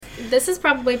This is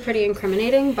probably pretty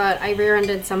incriminating, but I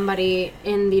rear-ended somebody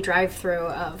in the drive-thru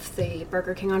of the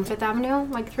Burger King on 5th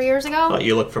Avenue like 3 years ago. Oh,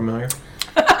 you look familiar.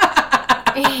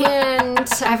 And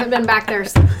I haven't been back there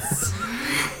since.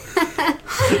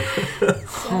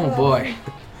 Oh, boy.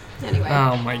 Anyway.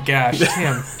 Oh, my gosh.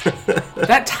 Damn.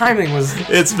 That timing was...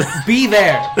 It's Be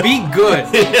there. Be good.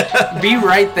 Be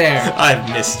right there. I've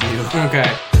missed you.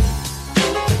 Okay.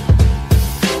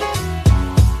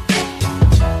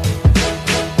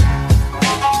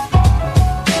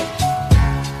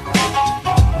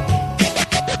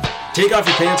 Take off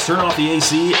your pants, turn off the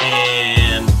AC,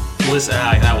 and listen.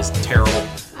 That was terrible.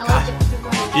 I like it. Keep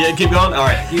going. Yeah, keep going. All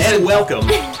right, and welcome,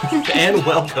 and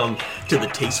welcome to the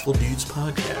Tasteful Dudes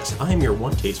podcast. I am your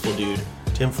one tasteful dude,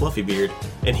 Tim Fluffybeard,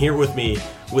 and here with me,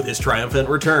 with his triumphant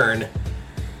return,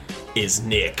 is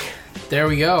Nick. There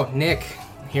we go. Nick,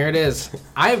 here it is.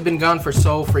 I have been gone for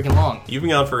so freaking long. You've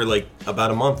been gone for like about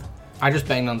a month. I just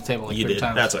banged on the table like You 3 did.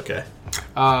 times. That's okay.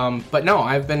 But no,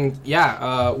 I've been,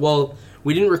 well,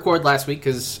 we didn't record last week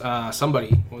because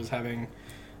somebody was having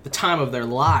the time of their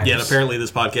lives. Yeah, and apparently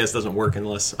this podcast doesn't work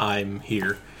unless I'm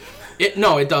here.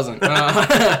 No, it doesn't.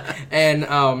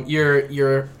 And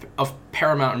you're of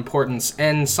paramount importance,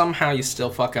 and somehow you still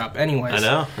fuck up. Anyways.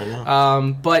 I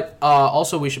know. But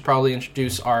also we should probably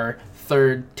introduce our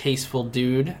third tasteful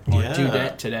dude, or Yeah.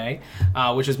 dudette today,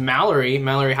 which is Mallory.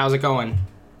 Mallory, how's it going?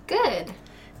 Good.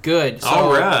 Good. So,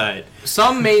 All right.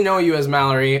 Some may know you as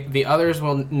Mallory. The others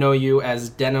will know you as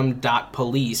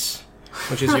denim.police,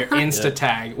 which is your Insta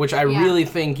tag, which I really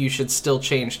think you should still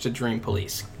change to Dream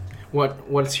Police.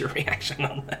 What's your reaction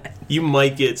on that? You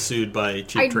might get sued by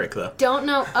Cheap Trick, though. Don't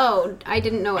know. Oh, I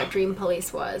didn't know what Dream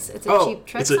Police was. It's a Cheap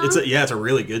Trick song? It's a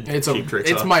really good Cheap Trick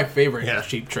song. It's my favorite Yeah.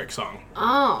 Cheap Trick song.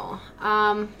 Oh.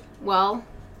 Well,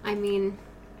 I mean,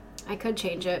 I could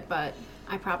change it, but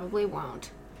I probably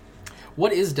won't.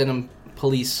 What is Denim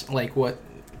Police like? What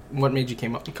made you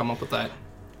come up with that?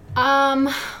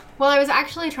 Well, I was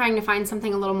actually trying to find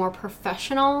something a little more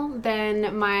professional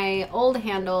than my old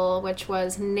handle, which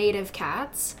was Native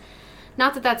Cats.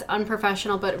 Not that that's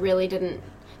unprofessional, but it really didn't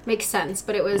make sense.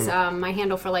 But it was my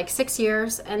handle for like 6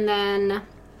 years, and then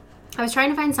I was trying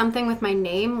to find something with my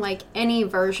name, like any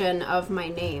version of my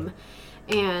name,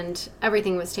 and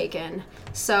everything was taken.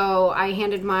 So I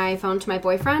handed my phone to my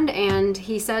boyfriend, and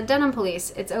he said, Denim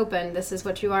Police, it's open. This is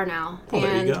what you are now. Well,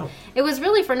 there you go. It was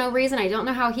really for no reason. I don't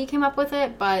know how he came up with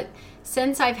it, but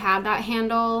since I've had that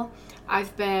handle,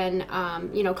 I've been,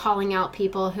 calling out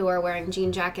people who are wearing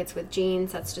jean jackets with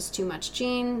jeans. That's just too much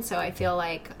jean. So I feel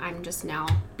like I'm just now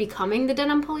becoming the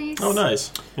Denim Police. Oh,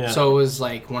 nice. Yeah. So it was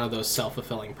like one of those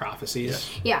self-fulfilling prophecies.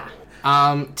 Yeah.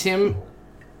 Tim,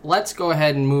 let's go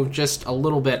ahead and move just a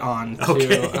little bit on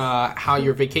to how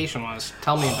your vacation was.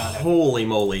 Tell me about it. Holy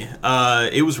moly.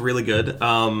 It was really good.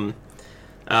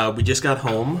 We just got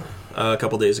home a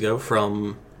couple days ago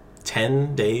from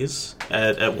 10 days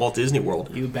at Walt Disney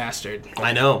World. You bastard.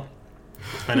 I know.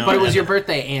 But it was your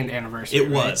birthday and anniversary.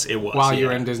 It was. While you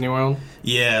were in Disney World?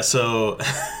 Yeah, so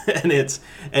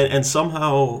and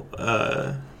somehow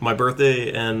my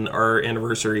birthday and our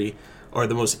anniversary are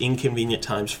the most inconvenient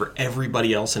times for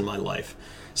everybody else in my life.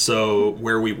 So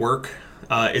where we work,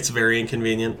 it's very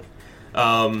inconvenient.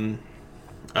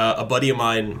 A buddy of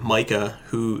mine, Micah,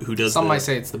 who does Some might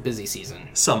say it's the busy season.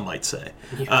 Some might say.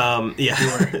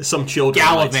 Yeah. Some children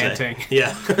gallivanting. might say.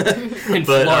 Yeah. In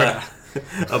Florida.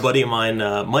 A buddy of mine,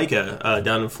 Micah,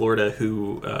 down in Florida,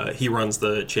 who he runs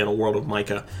the channel World of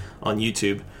Micah on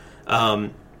YouTube.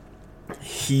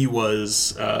 He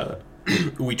was...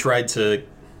 we tried to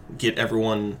get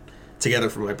everyone together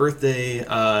for my birthday,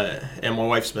 and my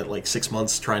wife spent like 6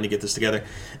 months trying to get this together,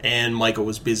 and Michael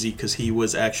was busy because he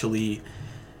was actually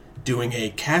doing a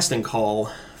casting call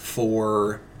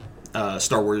for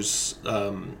Star Wars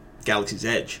Galaxy's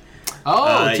Edge.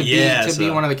 Oh, to be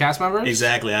one of the cast members?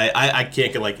 Exactly. I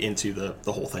can't get like into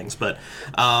the whole things, but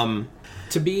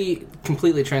to be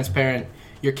completely transparent,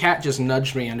 your cat just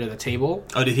nudged me under the table.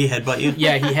 Oh, did he headbutt you?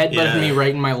 Yeah, he headbutted me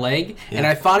right in my leg, and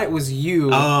I thought it was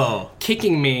you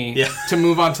kicking me to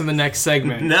move on to the next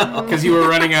segment. No. Because you were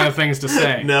running out of things to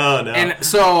say. No. And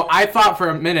so I thought for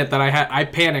a minute that I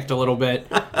panicked a little bit.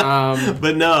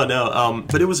 But no.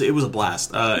 But it was a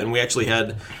blast, and we actually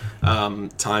had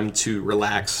time to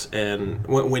relax. And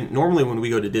normally when we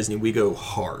go to Disney, we go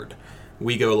hard.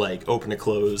 We go like open to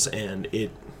close, and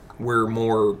we're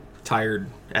more tired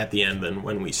at the end than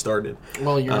when we started.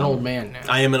 Well, you're an old man now.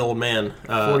 I am an old man.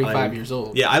 45 years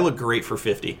old. Yeah, I look great for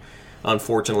 50.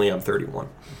 Unfortunately, I'm 31.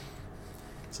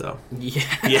 So Yeah.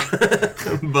 yeah,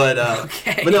 but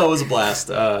Okay. but no, it was a blast.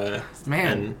 Man,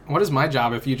 and what is my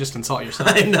job if you just insult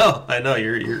yourself? I know,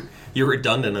 you're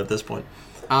redundant at this point.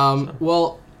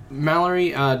 Well,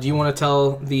 Mallory, do you want to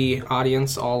tell the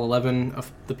audience, all 11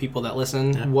 of the people that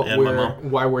listen, and my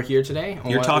mom. why we're here today? And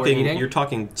You're what talking. we're eating? You're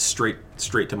talking straight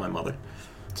to my mother.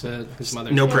 To his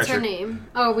mother. No What's pressure. her name?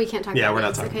 Oh, we can't talk Yeah, about we're not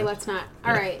names. talking Okay, about let's not.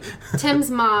 All right.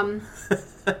 Tim's mom.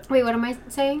 Wait, what am I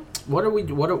saying? What we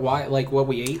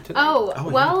ate today? Oh, Oh,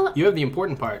 yeah. well, You have the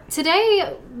important part.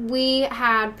 today we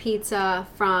had pizza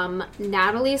from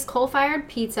Natalie's Coal Fired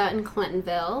Pizza in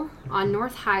Clintonville on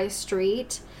North High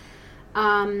Street.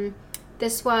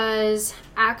 This was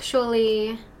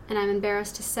actually, and I'm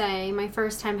embarrassed to say, my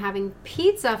first time having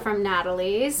pizza from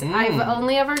Natalie's. I've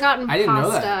only ever gotten I didn't know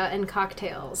pasta that. and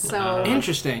cocktails. So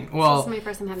Interesting. Well, this is my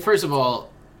first time having first of all,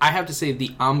 I have to say the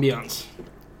ambiance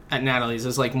at Natalie's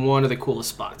is like one of the coolest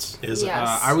spots. Is it?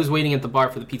 Yeah. I was waiting at the bar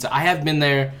for the pizza. I have been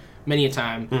there many a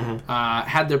time. Mm-hmm.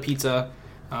 Had their pizza,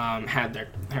 had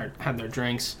their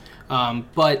drinks,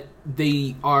 but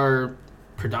they are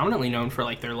predominantly known for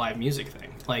like their live music thing.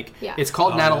 Like Yeah. it's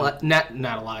called Natalie's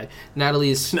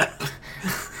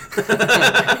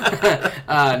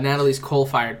Natalie's Coal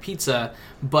Fired Pizza,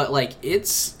 but like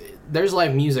there's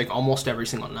live music almost every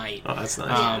single night. Oh, that's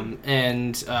nice.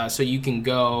 And so you can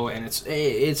go, and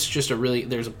it's just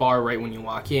there's a bar right when you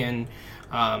walk in.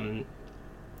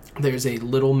 There's a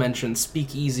little mentioned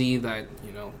speakeasy that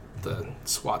the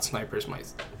SWAT snipers might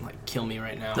like kill me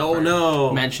right now. Oh, for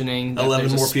no. mentioning that 11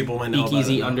 there's a more people might know about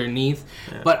speakeasy it now. underneath.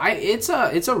 Yeah. But it's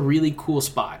a really cool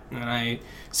spot, and I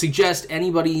suggest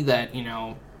anybody that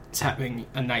is having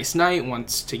a nice night,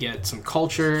 wants to get some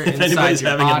culture If inside anybody's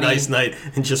your having body. a nice night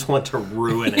and just want to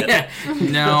ruin it, Yeah.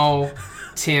 No,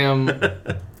 Tim,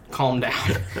 calm down.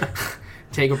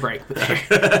 Take a break there.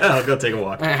 I'll go take a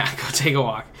walk. Go take a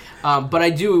walk. But I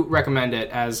do recommend it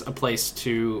as a place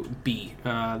to be.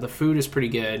 The food is pretty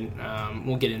good.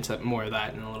 We'll get into more of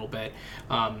that in a little bit.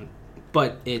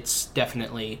 But it's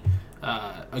definitely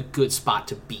a good spot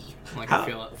to be. Like I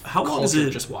feel how long is culture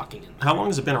it- just walking in. How long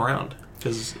has it been around?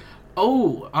 Because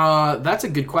That's a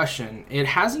good question. It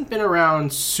hasn't been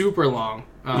around super long.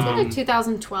 Is it like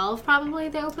 2012 probably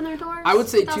they opened their doors? I would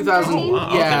say 2000. 2013? Oh,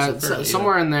 wow. Yeah, Okay, so fairly,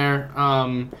 somewhere in there.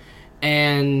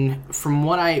 And from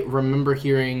what I remember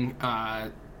hearing,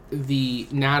 the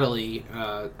Natalie,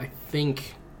 I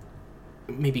think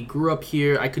maybe grew up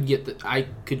here. I could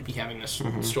be having this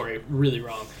story really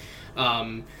wrong.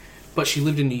 But she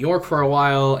lived in New York for a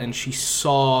while, and she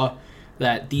saw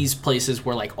that these places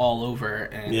were like all over,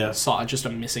 and saw just a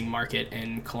missing market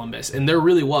in Columbus. And there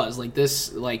really was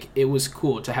it was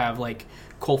cool to have like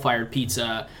coal-fired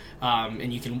pizza,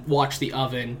 and you can watch the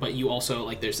oven, but you also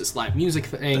there's this live music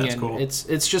thing. That's and cool.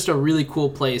 It's just a really cool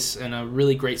place and a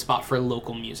really great spot for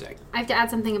local music. I have to add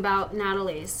something about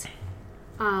Natalie's.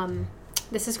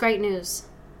 This is great news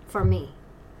for me.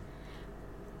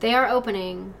 They are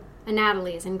opening a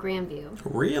Natalie's in Grandview.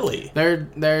 really,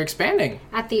 They're expanding.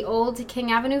 At the old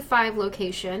King Avenue 5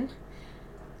 location,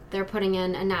 they're putting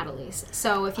in a Natalie's.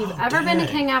 So if you've ever been to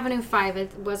dang. King Avenue 5,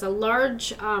 it was a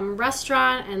large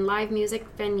restaurant and live music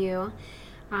venue.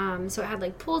 So it had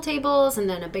like pool tables and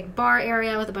then a big bar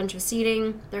area with a bunch of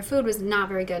seating. Their food was not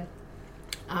very good.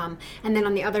 And then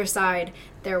on the other side,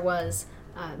 there was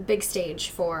a big stage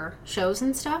for shows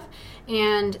and stuff.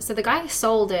 And so the guy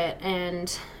sold it,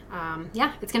 and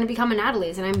it's going to become a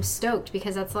Natalie's, and I'm stoked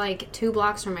because that's like 2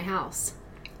 blocks from my house.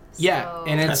 Yeah, So-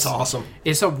 and that's awesome.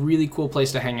 It's a really cool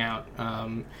place to hang out.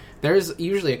 There's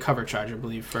usually a cover charge, I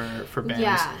believe, for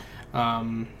bands.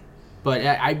 Yeah. But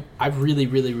I've really,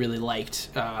 really, really liked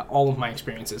all of my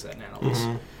experiences at Natalie's.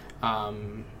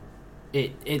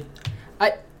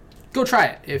 Go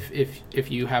try it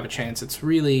if you have a chance. It's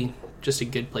really just a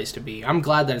good place to be. I'm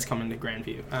glad that it's coming to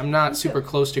Grandview. I'm not super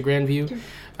close to Grandview,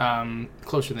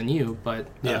 closer than you, but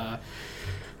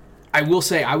I will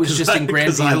say I was just in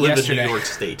Because Grandview I live yesterday. in New York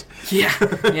State. Yeah,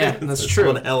 that's It's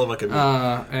true. one hell of a commute.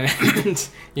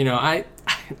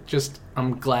 And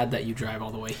I'm glad that you drive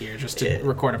all the way here just to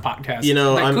record a podcast.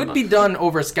 That could be done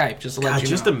over Skype. Just to let God, you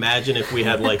just know. imagine if we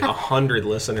had like 100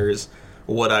 listeners,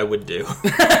 what I would do.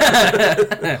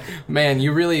 Man,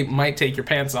 you really might take your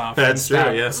pants off. That's and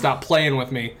true, yeah. Stop playing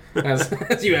with me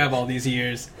as you have all these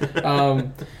years.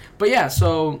 But yeah,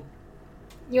 so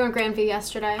You were in Grandview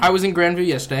yesterday? I was in Grandview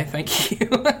yesterday. Thank you.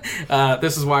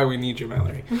 This is why we need you,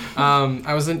 Mallory.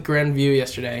 I was in Grandview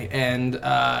yesterday, and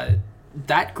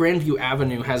that Grandview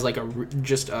Avenue has like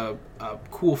just a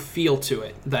cool feel to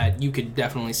it that you could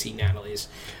definitely see Natalie's.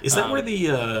 Is that where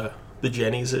the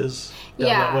Jenny's is? Down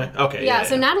Yeah. That way? Okay. Yeah,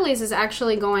 so Natalie's is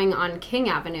actually going on King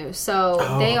Avenue. So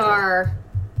Oh, they okay. are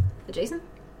Adjacent?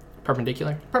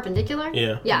 Perpendicular. Perpendicular?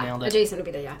 Yeah. Yeah. Nailed it. Adjacent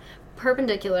would be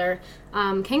perpendicular.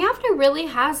 King Avenue really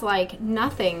has like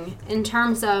nothing in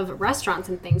terms of restaurants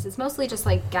and things. It's mostly just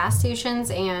like gas stations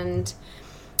and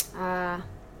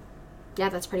yeah,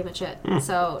 that's pretty much it.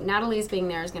 So Natalie's being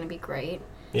there is going to be great.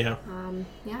 Yeah.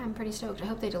 Yeah, I'm pretty stoked. I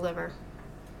hope they deliver.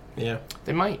 Yeah.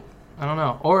 They might. I don't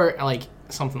know. Or like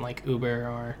something like Uber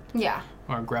or Yeah.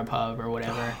 Grubhub or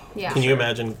whatever. Yeah. Can you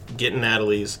imagine getting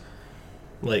Natalie's,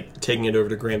 like, taking it over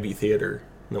to Grandview Theater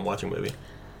and then watching a movie?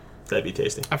 That'd be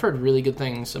tasty. I've heard really good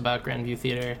things about Grandview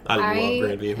Theater. I love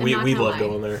Grandview. am We not gonna love lie.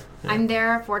 going there. Yeah. I'm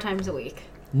there 4 times a week.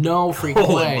 No freaking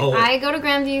Holy way. moly. I go to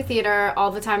Grandview Theater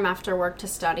all the time after work to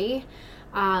study.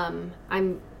 I'm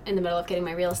in the middle of getting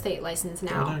my real estate license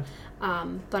now.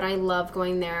 But I love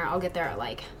going there. I'll get there at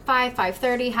like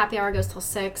 5:30. Happy hour goes till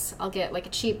 6. I'll get like a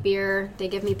cheap beer. They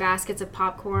give me baskets of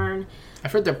popcorn.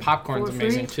 I've heard their popcorn's For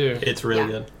amazing free? too. It's really Yeah.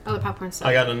 good. Oh, the popcorn's so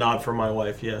I got good. a nod from my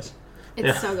wife, yes. It's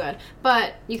yeah. so good.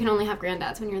 But you can only have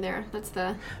Grandad's when you're there. That's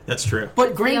the That's true. But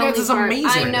the Granddad's only is part.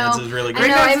 amazing. I know. Granddad's is really I good. know.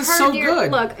 Granddad's I've is heard so your-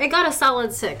 good. Look, it got a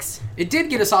solid 6. It did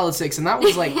get a solid 6, and that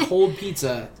was like cold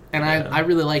pizza, and I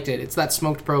really liked it. It's that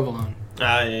smoked provolone.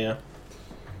 Yeah.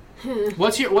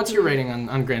 What's your rating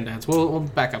on Granddad's? We'll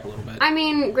back up a little bit. I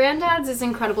mean, Grandad's is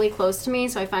incredibly close to me,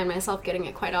 so I find myself getting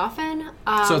it quite often.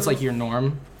 So it's like your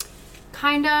norm.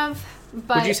 Kind of,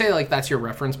 but Would you say like that's your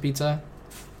reference pizza?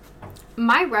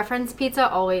 my reference pizza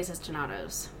always is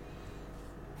Donato's.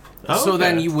 Oh, So okay.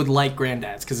 then you would like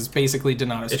Granddad's because it's basically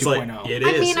Donato's It's 2.0. like, it I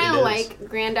is. mean, I it is. like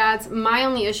Grandad's. My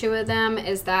only issue with them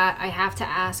is that I have to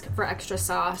ask for extra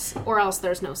sauce, or else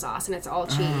there's no sauce, and it's all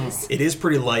cheese. It is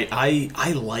pretty light. I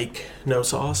like no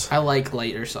sauce. I like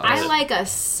lighter sauce. I like a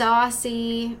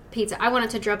saucy pizza. I want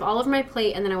it to drip all over my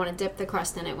plate, and then I want to dip the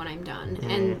crust in it when I'm done.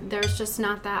 And there's just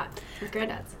not that with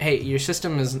Grandad's. Hey, your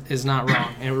system is not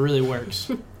wrong. It really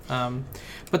works.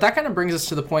 But that kind of brings us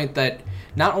to the point that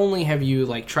not only have you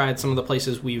like tried some of the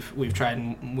places we've tried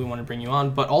and we want to bring you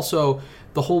on, but also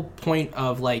the whole point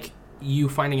of like you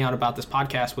finding out about this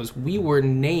podcast was we were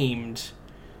named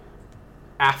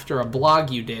after a blog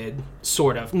you did,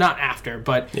 sort of. Not after,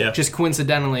 but Yeah. just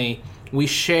coincidentally we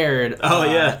shared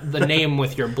yeah. the name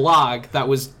with your blog that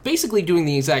was basically doing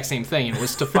the exact same thing. It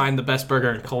was to find the best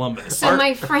burger in Columbus. So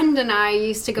my friend and I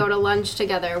used to go to lunch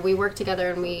together. We worked together,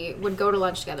 and we would go to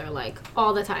lunch together like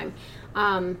all the time.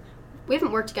 We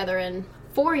haven't worked together in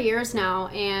 4 years now,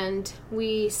 and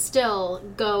we still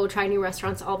go try new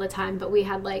restaurants all the time. But we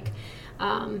had like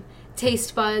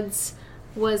Taste Buds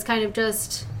was kind of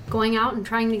just going out and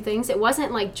trying new things. It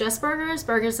wasn't like just burgers.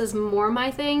 Burgers is more my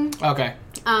thing. Okay.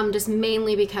 Just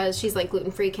mainly because she's like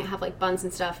gluten free, can't have like buns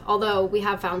and stuff. Although we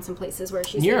have found some places where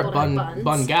she's You're able a to have buns.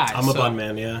 bun guy. I'm a so- bun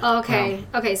man, yeah. Okay.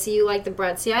 Okay, so you like the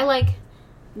bread. See, I like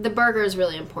the burger is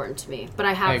really important to me, but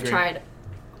I I have agree. tried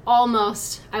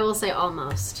almost, I will say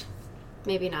almost,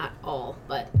 maybe not all,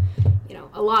 but you know,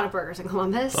 a lot of burgers in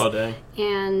Columbus. Oh, dang.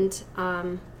 And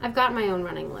I've got my own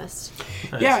running list.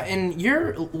 Nice. Yeah, and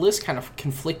your list kind of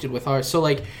conflicted with ours. So,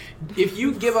 like, if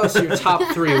you give us your top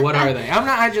 3, what are they?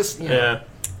 Yeah.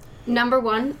 Number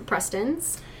 1,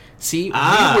 Preston's. See,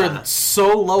 Ah. we were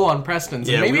so low on Preston's.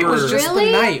 Yeah, Maybe we it was were- just Really?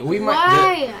 the night.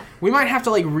 Why? We might have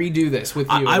to, like, redo this with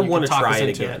you. I and you wanna can talk try us it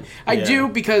into again. I Yeah. do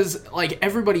because, like,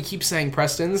 everybody keeps saying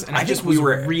Preston's, and I I just think we was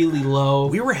were- really low.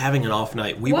 We were having an off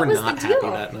night. We What were was not the happy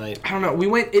deal? that night. I don't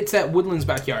know. It's at Woodland's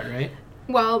backyard, right?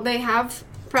 Well, they have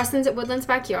Preston's at Woodland's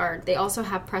Backyard. They also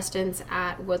have Preston's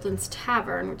at Woodland's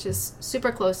Tavern, which is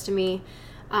super close to me.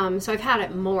 So I've had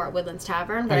it more at Woodland's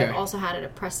Tavern, but Okay. I've also had it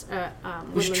at We should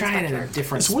Woodland's try it at Backyard. a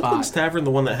different Is spot. Woodlands Tavern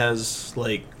the one that has,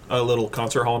 like, a little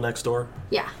concert hall next door?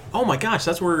 Yeah. Oh my gosh,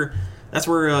 that's where You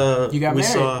got we married.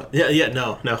 saw. Yeah,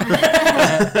 no.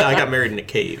 I got married in a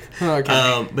cave.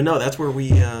 Okay. But no, that's where we.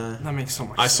 That makes so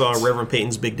much I sense. saw Reverend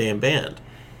Peyton's Big Damn Band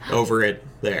over it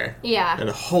there. Yeah. And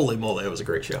holy moly, it was a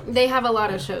great show. They have a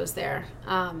lot of shows there.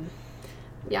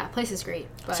 Yeah, place is great.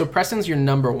 But So Preston's your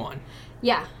number 1.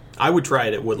 yeah. I would try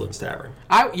it at Woodlands Tavern.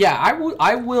 I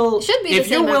will. Should be the if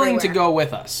you're same willing to everywhere. go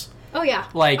with us. Oh yeah.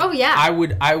 Like, oh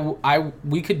yeah.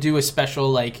 we could do a special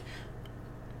like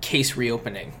case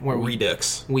reopening where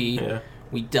Redux. we Yeah.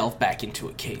 delve back into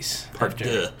a case Part after,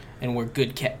 deux. and we're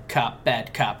good cop,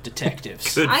 bad cop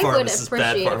detectives. Good I would pharmacist, bad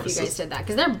appreciate if you pharmacist. guys did that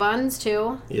because their buns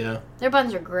too. Yeah. Their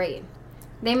buns are great.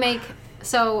 They make.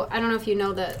 So I don't know if you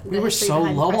know the. We were history so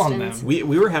behind low on Preston's. them.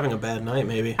 We were having a bad night,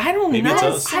 maybe. I don't Maybe know. it's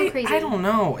us. So crazy. I don't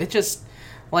know. It just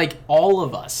like all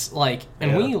of us like,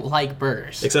 and Yeah. we like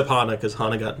burgers. Except Hannah, because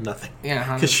Hannah got nothing. Yeah,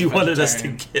 Hannah's 'Cause she wanted us to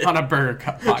vegetarian. get- on a burger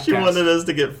podcast. She wanted us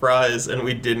to get fries, and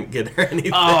we didn't get her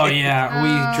anything. Oh yeah,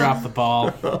 we dropped the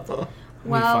ball. We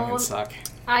Well, fucking suck.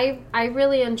 I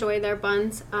really enjoy their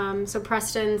buns. So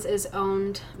Preston's is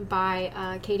owned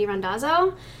by Katie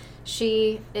Randazzo.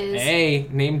 She is Hey,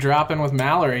 name dropping with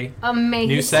Mallory. amazing.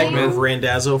 New segment.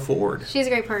 Randazzo Ford. She's a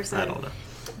great person. I don't know.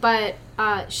 But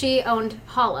she owned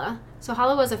Holla. So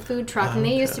Holla was a food truck, and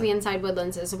they used to be inside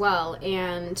Woodlands as well.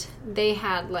 And they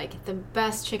had, like, the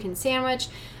best chicken sandwich.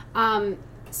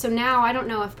 So now, I don't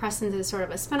know if Preston's is sort of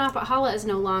a spinoff, but Holla is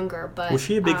no longer. But Was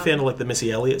she a big fan of like the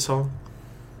Missy Elliott song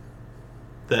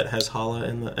that has Holla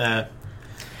in the?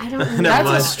 I don't know. Never That's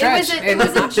mind. a stretch. It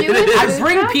was a Jewish I food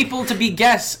bring truck. people to be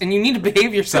guests, and you need to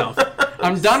behave yourself.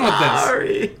 I'm done with this.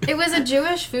 Sorry. It was a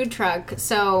Jewish food truck,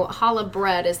 so challah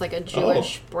bread is like a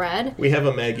Jewish bread. We have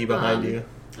a Maggie behind you.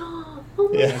 Oh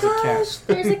my Yeah. There's a cat. gosh,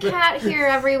 there's a cat here,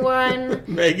 everyone.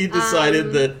 Maggie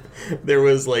decided that there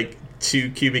was like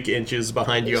 2 cubic inches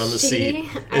behind you on the seat,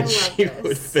 I and love she this.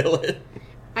 would fill it.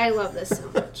 I love this so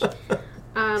much.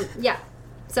 Yeah.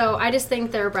 So I just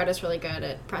think their bread is really good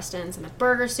at Preston's, and the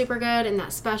burger's super good, and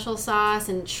that special sauce,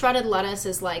 and shredded lettuce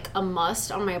is like a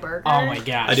must on my burger. Oh my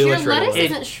gosh. I do If your like shredded lettuce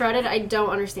lettuce. isn't shredded, I don't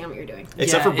understand what you're doing.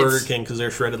 Except Yeah, for Burger it's- King, because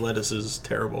their shredded lettuce is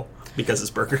terrible because it's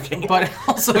Burger King. But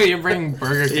also, you're bringing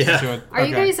Burger King Yeah. to it. Are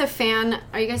you guys a fan?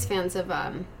 Are you guys fans of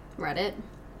Reddit?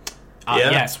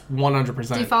 Yeah. Yes,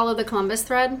 100%. Do you follow the Columbus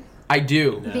thread? I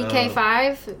do.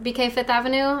 BK5, BK Fifth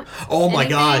Avenue. Oh my Anything?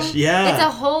 gosh, yeah. It's a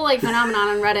whole like phenomenon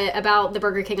on Reddit about the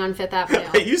Burger King on Fifth I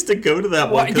Avenue. used to go to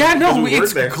that one. Well, yeah, no, we it's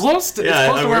worked there. close to, Yeah, it's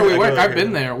close I to where work- we I work. go I've there.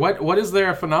 been there. What is there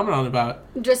a phenomenon about?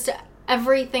 Just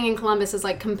everything in Columbus is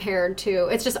like compared to.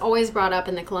 It's just always brought up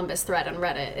in the Columbus thread on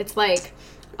Reddit. It's like,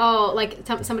 oh, like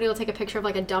somebody will take a picture of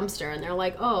like a dumpster and they're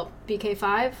like, oh,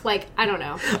 BK5. Like I don't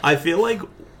know. I feel like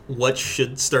what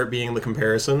should start being the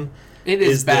comparison. It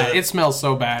is bad. the- It smells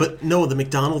so bad. But no, the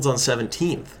McDonald's on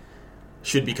 17th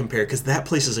should be compared because that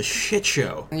place is a shit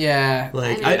show. yeah.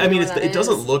 Like, I don't I mean, know it's, what that it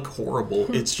doesn't is. look horrible.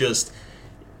 It's just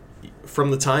from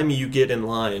the time you get in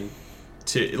line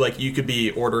to like you could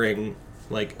be ordering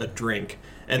like a drink,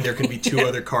 and there could be 2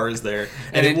 other cars there,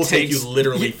 and And it it will take takes- you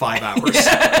literally 5 hours.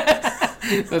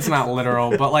 That's not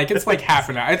literal, but like it's like half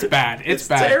an hour. It's bad. It's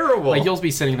bad. terrible. Like you'll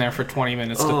be sitting there for 20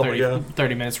 minutes Oh to my God.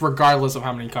 30 minutes, regardless of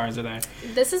how many cars are there.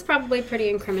 This is probably pretty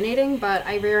incriminating, but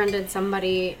I rear-ended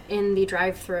somebody in the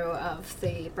drive-through of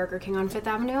the Burger King on Fifth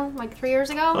Avenue like 3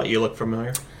 years ago, Oh, you look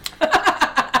familiar.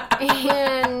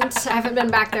 and I haven't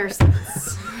been back there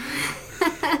since.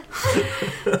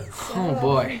 Oh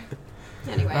boy.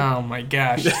 Anyway. Oh my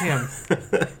gosh. Damn.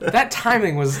 That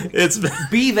timing was. It's.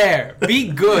 Be there. Be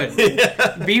good.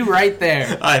 Be right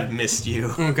there. I've missed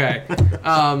you. Okay.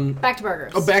 Back to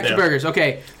burgers. Oh, back to Yeah. burgers.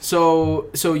 Okay. So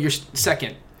you're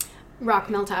second.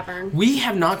 Rock Mill Tavern. We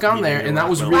have not gone You there, know and that Rock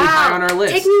was Mill. really high on our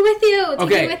list. Take me with you. Take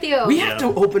Okay, me with you. we have to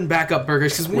open back up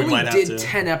burgers because we We only might have did to.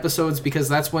 10 episodes because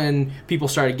that's when people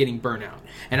started getting burnout,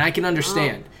 and I can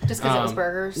understand. Just because it was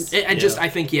burgers. I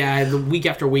think the week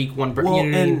after week, one burger. Well, you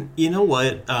know what I mean? and you know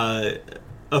what?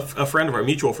 A friend of our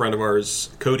mutual friend of ours,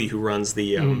 Cody, who runs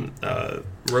the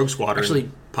Rogue Squadron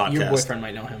Actually, podcast, your boyfriend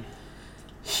might know him.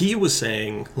 he was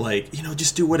saying like,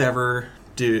 just do whatever,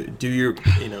 do your,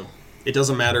 it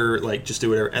doesn't matter, like just do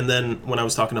whatever. And then when I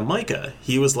was talking to Micah,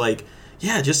 he was like,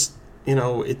 yeah, just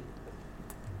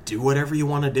do whatever you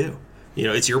want to do.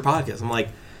 It's your podcast. I'm like,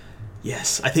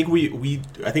 yes. I think we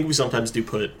sometimes do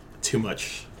put too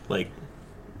much like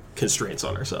constraints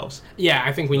on ourselves. Yeah,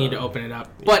 I think we need to open it up,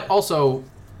 but also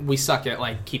we suck at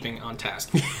like keeping on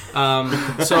task. So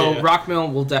Yeah. Rock Mill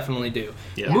will definitely do.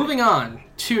 Yeah. Moving on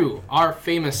to our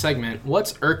famous segment,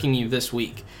 what's irking you this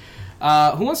week?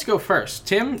 Who wants to go first?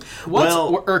 Tim, what's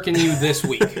Well- irking you this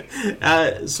week?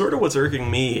 Sort of what's irking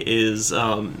me is,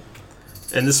 and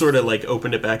this sort of like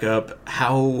opened it back up,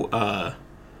 how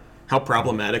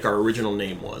problematic our original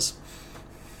name was.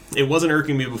 It wasn't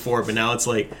irking me before, but now it's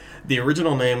like the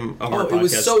original name of our podcast. It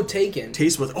was so taken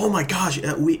Taste with. Oh my gosh,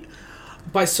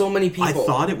 by so many people. I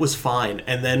thought it was fine,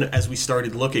 and then as we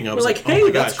started looking, I We're was like, oh hey,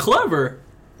 my that's gosh, clever.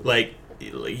 like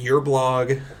your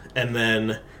blog, and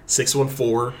then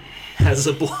 614 has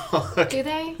a blog. Do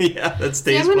they? Yeah, that's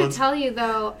See, I'm Taste going to Buds. tell you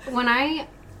though,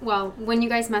 when you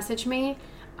guys messaged me,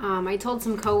 I told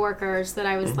some coworkers that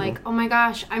I was like, oh my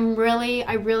gosh, I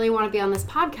really want to be on this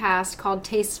podcast called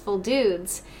Tasteful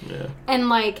Dudes. Yeah. And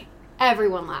like,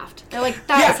 everyone laughed. They're like,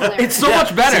 that's hilarious. It's so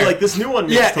much better. See, like this new one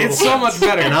makes Yeah, total it's so sense. much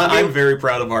better. And I'm very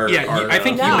proud of our. Yeah, our, I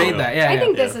think you No. made that. Yeah, I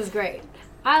think yeah. this is great.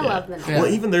 I love the name. Yeah. Well,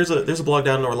 even there's a blog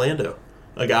down in Orlando,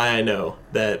 a guy I know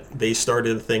that they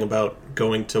started a thing about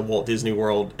going to Walt Disney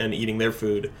World and eating their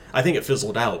food. I think it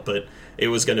fizzled out, but it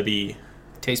was going to be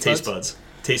Taste Taste Buds? Buds.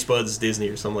 Taste Buds Disney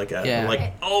or something like that. Yeah. I'm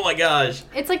like, oh my gosh.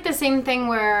 It's like the same thing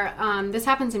where this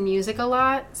happens in music a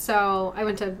lot. So I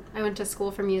went to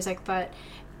school for music, but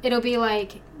it'll be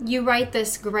like you write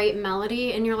this great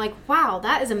melody and you're like, wow,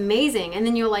 that is amazing, and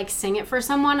then you'll like sing it for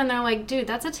someone and they're like, dude,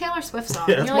 that's a Taylor Swift song.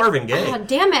 Yeah, and that's you're Marvin like, Gaye. oh,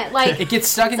 damn it, like It gets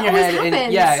stuck in This your always head,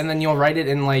 and happens. and then you'll write it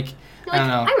in like you're I like,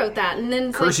 don't know. I wrote that, and then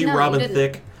it's Percy like, no, Robin you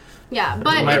didn't. Thicke. Yeah,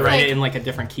 but You might it's write like, it in like a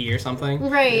different key or something.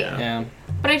 right. Yeah. Yeah.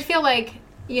 But I feel like,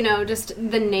 you know, just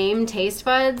the name Taste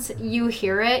Buds, you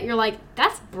hear it, you're like,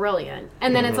 that's brilliant.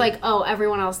 And then it's like, oh,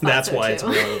 everyone else thought That's so why too. it's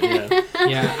brilliant. Yeah.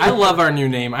 Yeah, I love our new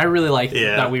name. I really like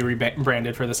Yeah. that we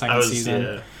rebranded for the second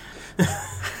season.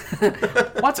 Yeah.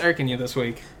 What's irking you this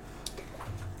week?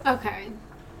 Okay.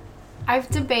 I've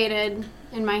debated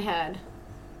in my head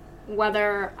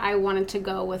whether I wanted to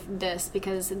go with this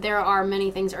because there are many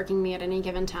things irking me at any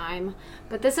given time.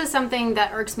 But this is something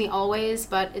that irks me always,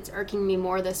 but it's irking me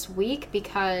more this week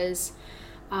because,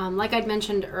 like I'd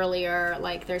mentioned earlier,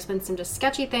 like there's been some just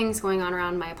sketchy things going on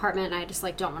around my apartment and I just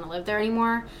like don't want to live there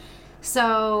anymore.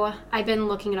 So I've been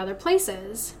looking at other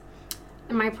places.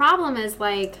 And my problem is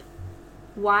like,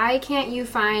 why can't you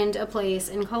find a place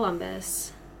in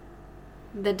Columbus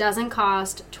that doesn't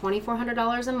cost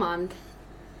 $2,400 a month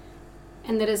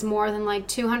and that is more than like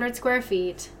 200 square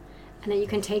feet and that you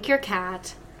can take your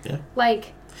cat? Yeah.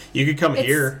 Like, You could come It's-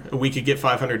 here. We could get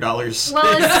 $500. well,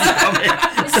 Come here.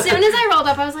 as soon as I rolled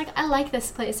up, I was like, I like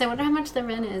this place. I wonder how much the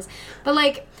rent is. But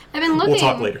like, I've been looking. We'll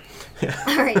talk later.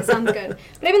 All right, sounds good.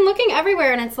 But I've been looking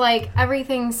everywhere, and it's like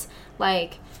everything's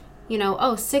like, you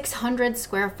know, 600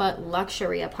 square foot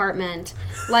luxury apartment.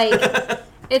 Like,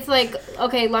 it's like,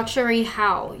 okay, luxury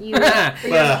how? You're gonna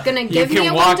You give me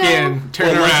can a walk window? in, turn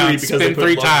Well, luxury around, because they spin put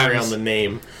 3 luxury times. on the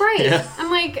name. Right. Yeah. I'm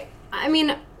like, I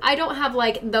mean, I don't have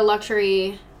like the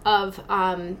luxury of,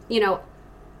 you know,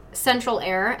 central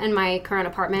air in my current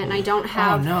apartment, and I don't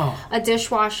have no. a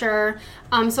dishwasher.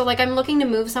 So like, I'm looking to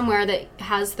move somewhere that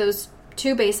has those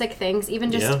two basic things.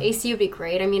 Even just Yeah. AC would be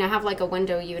great. I mean, I have like a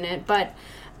window unit, but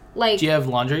like, Do you have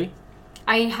laundry?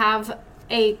 I have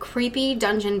a creepy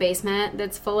dungeon basement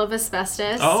that's full of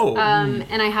asbestos. Oh.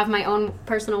 And I have my own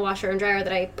personal washer and dryer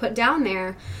that I put down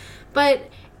there. But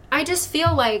I just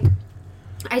feel like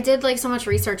I did like so much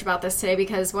research about this today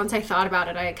because once I thought about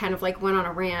it, I kind of like went on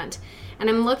a rant. And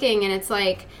I'm looking and it's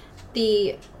like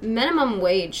the minimum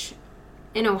wage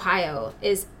in Ohio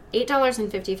is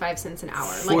 $8.55 an hour.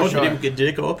 For Like, sure. Did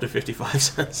it go up to 55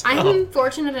 cents? I'm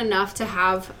fortunate enough to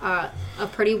have a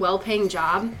pretty well-paying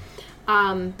job,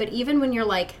 but even when you're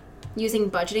like using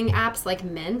budgeting apps like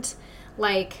Mint,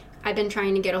 like I've been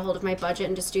trying to get a hold of my budget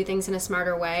and just do things in a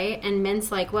smarter way, and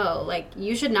Mint's like, whoa, like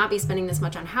you should not be spending this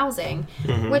much on housing,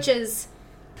 which is,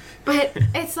 but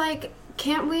it's like,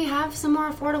 can't we have some more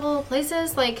affordable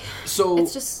places? Like, So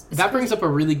it's that brings up a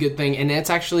really good thing, and it's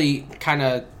actually kind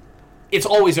of, it's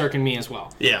always irking me as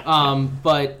well. Yeah.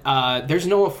 But there's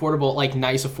no affordable, like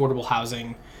nice affordable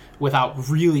housing without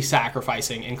really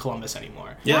sacrificing in Columbus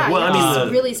anymore. Yeah, you well, I have mean,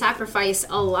 to really sacrifice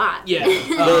a lot. Yeah.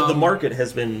 the market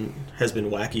has been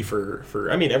wacky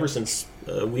for I mean, ever since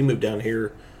we moved down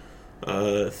here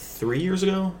 3 years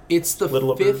ago. It's the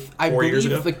Little over fifth, I 4 years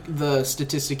believe ago. the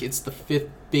statistic, it's the 5th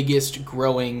biggest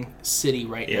growing city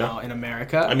right Yeah. now in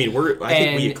America. I mean, I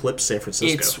think we And eclipsed San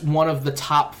Francisco. It's one of the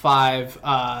top 5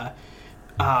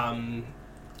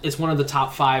 it's one of the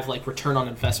top 5 like return on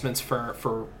investments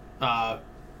for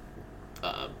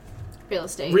Real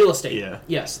estate. real estate. Yeah.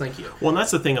 Yes, thank you. Well, and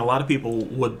that's the thing. A lot of people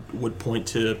would point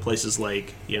to places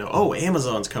like, you know, oh,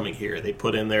 Amazon's coming here. They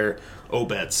put in their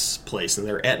Obet's place and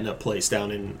their Etna place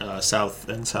down in south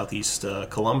and southeast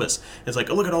Columbus. It's like,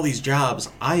 oh, look at all these jobs.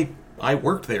 I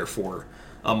worked there for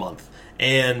a month,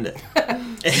 and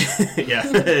yeah,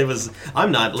 it was.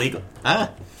 I'm not legal. I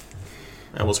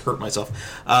almost hurt myself.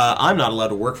 I'm not allowed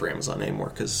to work for Amazon anymore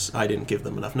because I didn't give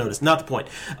them enough notice. Not the point.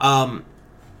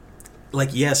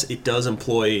 Like, yes, it does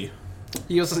employ.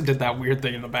 He also did that weird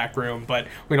thing in the back room, but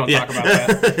we don't Yeah. talk about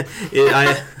that.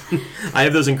 I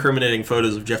have those incriminating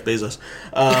photos of Jeff Bezos,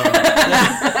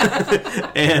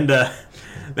 and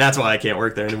that's why I can't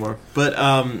work there anymore. But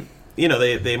you know,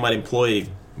 they might employ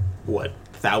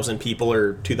 1,000 people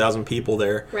or 2,000 people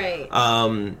there, Right.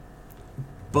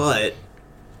 but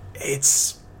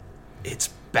it's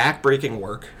backbreaking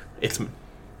work. It's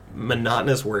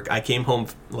monotonous work. I came home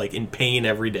like in pain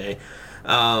every day.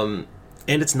 And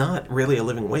it's not really a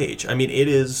living wage. I mean, it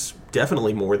is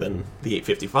definitely more than the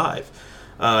 $8.55.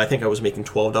 I think I was making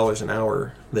 $12 an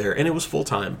hour there, and it was full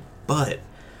time. But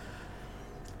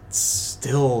it's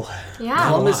still Yeah.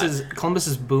 Columbus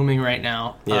is booming right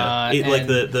now. Yeah, like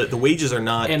the wages are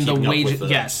not and keeping the up wage with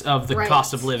the, of the Right.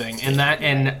 cost of living and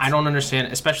I don't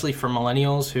understand, especially for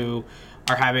millennials who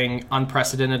are having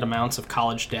unprecedented amounts of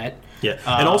college debt. Yeah,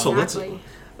 and also Exactly.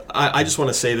 I just want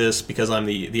to say this because I'm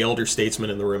the elder statesman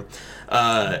in the room.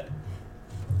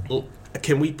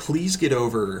 Can we please get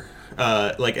over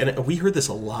and we heard this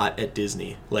a lot at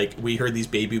Disney. Like we heard these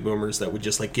baby boomers that would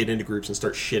just like get into groups and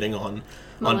start shitting on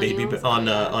Millennials,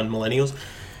 on millennials.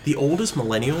 The oldest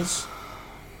millennials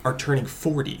are turning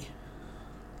 40.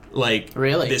 Like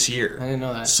Really? this year. I didn't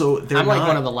know that. So they're I'm like not-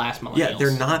 one of the last millennials. Yeah,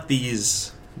 they're not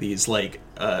these like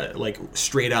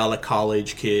straight out of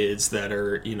college kids that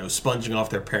are sponging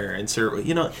off their parents or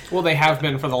Well, they have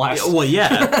been for the last. well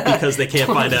yeah because they can't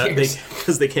 20 find years.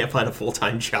 because they can't find a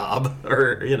full-time job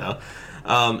or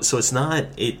so it's not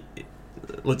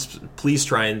let's please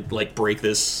try and like break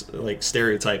this like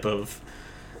stereotype of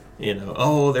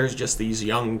there's just these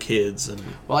young kids and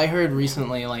Well, I heard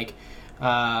recently like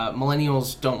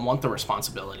millennials don't want the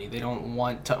responsibility. They don't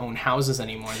want to own houses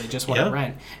anymore. They just want Yeah. to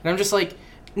rent. And I'm just like,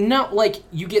 no, like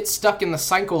you get stuck in the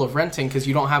cycle of renting because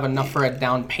you don't have enough for a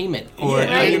down payment, or Yeah, you know what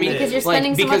I Right, mean? because you're Like,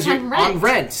 spending so because much you're on rent. on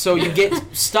rent, so you get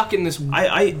stuck in this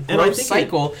I gross think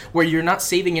cycle where you're not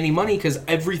saving any money because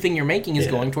everything you're making is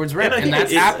Yeah. going towards rent, And I and think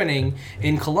that's it's- happening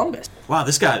in Columbus. wow,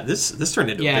 this turned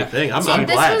into Yeah. a big thing. I'm So glad.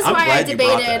 This was I'm why I glad you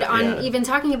brought debated that. on Yeah. even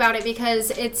talking about it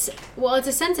because it's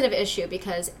a sensitive issue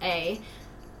because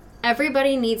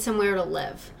everybody needs somewhere to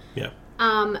live. Yeah.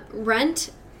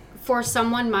 Rent for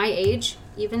someone my age,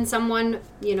 even someone,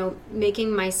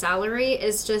 making my salary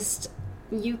is just,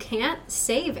 you can't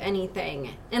save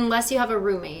anything unless you have a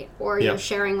roommate or Yeah. you're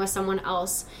sharing with someone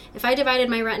else. If I divided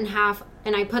my rent in half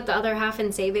and I put the other half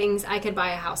in savings, I could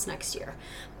buy a house next year.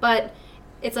 But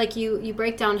it's like you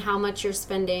break down how much you're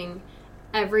spending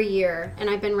every year, and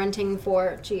I've been renting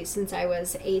since I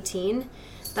was 18.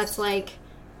 That's like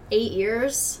 8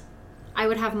 years. I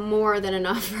would have more than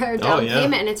enough for a down yeah.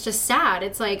 payment, and it's just sad.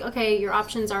 It's like, okay, your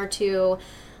options are to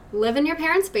live in your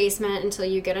parents' basement until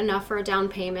you get enough for a down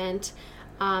payment,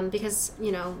 because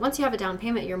once you have a down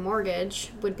payment, your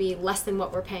mortgage would be less than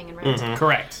what we're paying in rent.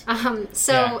 Correct.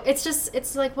 So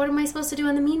it's like, what am I supposed to do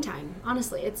in the meantime?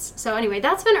 Honestly, anyway,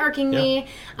 that's been irking me.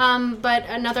 But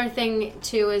another thing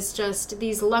too is just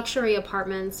these luxury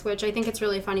apartments, which I think it's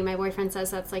really funny. My boyfriend says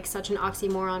that's like such an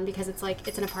oxymoron because it's like,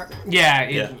 it's an apartment. Yeah,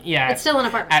 Yeah. It's still an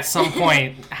apartment. At some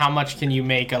point, how much can you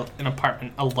make an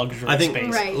apartment a luxury I think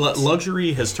space? Right.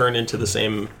 luxury has turned into the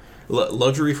same.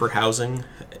 Luxury for housing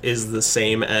is the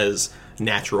same as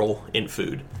natural in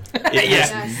food. It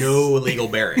Yes. has no legal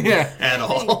bearing Yeah. at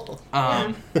all.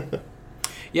 So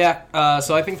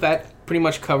I think that pretty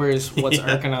much covers what's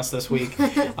irking us this week.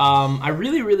 I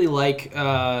really, really like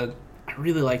that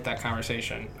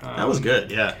conversation. That was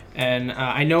good. Yeah. And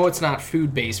I know it's not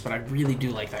food based, but I really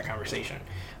do like that conversation.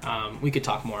 We could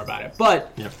talk more about it,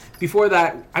 but Yeah. before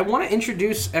that, I want to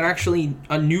introduce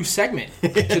a new segment to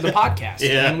the podcast.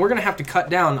 Yeah. And we're gonna have to cut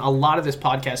down a lot of this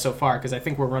podcast so far because I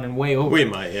think we're running way over. We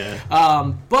might. Yeah.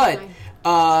 But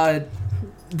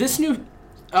this new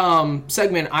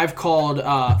segment I've called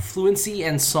Fluency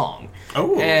and Song.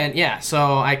 Oh. And yeah,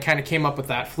 so I kind of came up with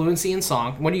that, Fluency and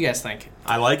Song. What do you guys think?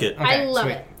 I like it. I love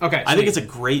sweet. it. Okay, I think it's a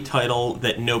great title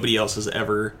that nobody else has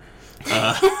ever.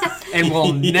 and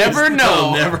we'll never Yes,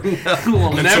 know. We'll never know. We'll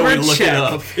until never we look check. it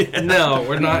up. Yeah. No,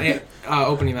 we're not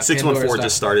opening that. 614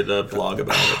 just started a blog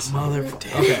about it. So.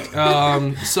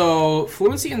 Motherfucker. Okay. So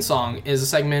Fluency in Song is a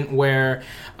segment where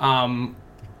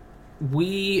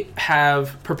we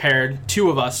have prepared two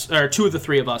of the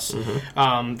three of us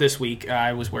this week.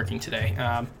 I was working today,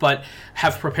 but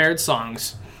have prepared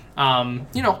songs.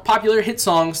 Popular hit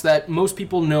songs that most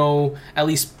people know at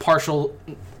least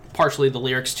partially the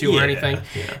lyrics to or Yeah, anything,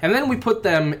 yeah. and then we put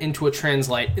them into a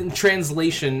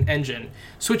translation engine,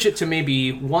 switch it to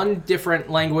maybe one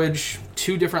different language,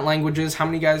 two different languages. How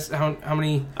many guys? How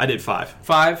many? I did 5.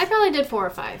 5. I probably did 4 or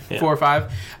 5. Yeah. 4 or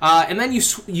 5, and then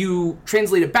you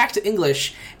translate it back to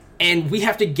English, and we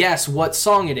have to guess what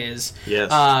song it is.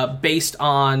 Yes.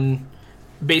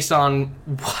 Based on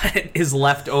what is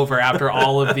left over after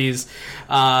all of these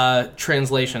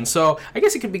translations. So I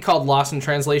guess it could be called Lost in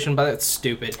Translation, but that's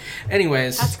stupid.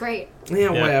 Anyways, That's great.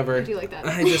 yeah, whatever. I do like that.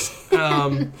 I just.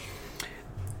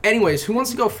 Anyways, who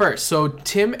wants to go first? So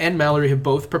Tim and Mallory have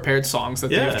both prepared songs that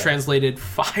Yeah. they've translated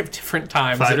 5 different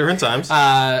times. 5 different times.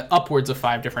 Upwards of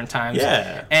 5 different times.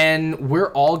 Yeah. And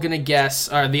we're all going to guess,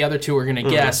 or the other two are going to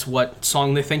guess what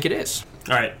song they think it is.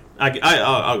 All right.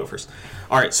 I'll go first.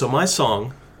 All right. So my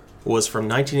song was from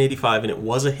 1985, and it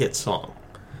was a hit song.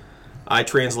 I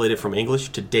translated from English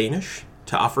to Danish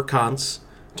to Afrikaans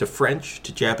to French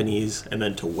to Japanese and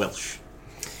then to Welsh.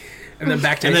 And then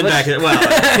back to And English. then back to,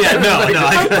 well, yeah,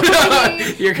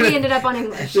 no. We ended up on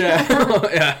English. Yeah.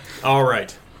 Yeah. All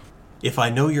right. If I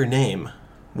know your name,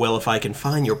 well, if I can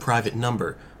find your private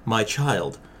number, my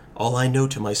child, all I know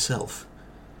to myself.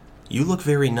 You look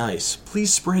very nice.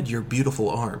 Please spread your beautiful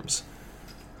arms.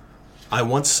 I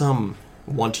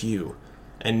want you,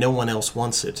 and no one else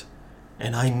wants it,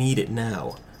 and I need it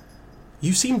now.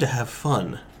 You seem to have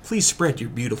fun. Please spread your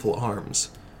beautiful arms.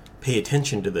 Pay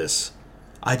attention to this.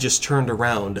 I just turned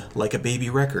around like a baby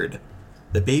record.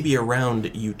 The baby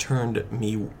around you turned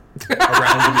me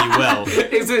around me well.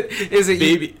 Is it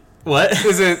Baby, what?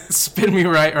 Is it spin me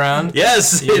right around?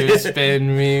 Yes. You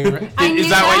spin me. Right. Is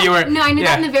that what you were? No, I knew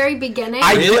that in the very beginning.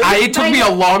 It took me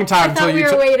a long time I until thought we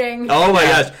you. were waiting. Oh my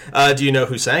gosh. Do you know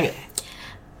who sang it?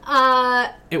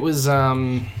 It was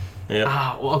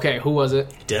Yeah. well, okay, who was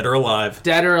it? Dead or Alive.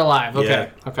 Dead or Alive. Okay.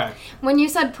 Yeah. Okay. When you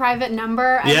said private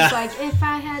number, I Yeah. was like, if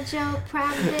I had your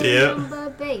private Yeah. number,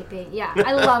 baby. Yeah,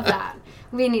 I love that.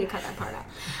 We need to cut that part out.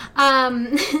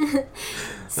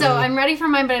 So I'm ready for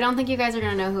mine, but I don't think you guys are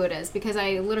going to know who it is because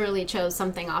I literally chose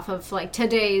something off of like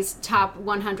today's top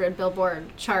 100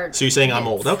 Billboard chart. So you're saying I'm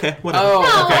hits. old. Okay, whatever. Oh,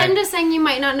 No, okay. I'm just saying you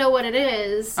might not know what it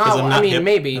is. Oh, I'm I not mean, hip.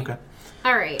 maybe. Okay.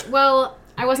 All right. Well,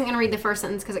 I wasn't going to read the first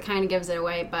sentence because it kind of gives it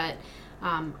away, but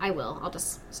I will. I'll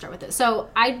just start with it. So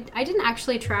I didn't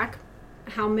actually track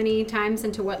how many times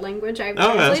into what language I that's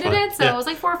translated fine. it. So Yeah. it was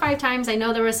like 4 or 5 times. I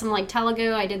know there was some like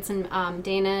Telugu. I did some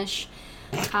Danish.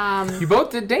 You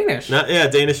both did Danish. Yeah,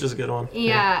 Danish is a good one.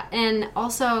 Yeah, and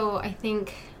also I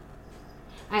think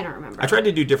I don't remember. I tried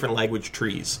to do different language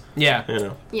trees. Yeah. You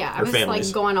know. Yeah, I or was families.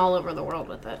 like going all over the world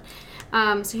with it.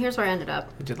 So here's where I ended up.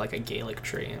 We did like a Gaelic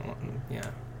tree. Yeah.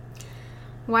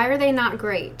 Why are they not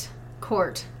great?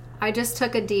 Court. I just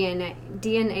took a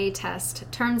DNA test.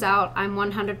 Turns out I'm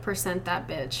 100% that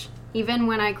bitch. Even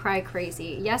when I cry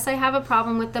crazy. Yes, I have a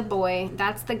problem with the boy.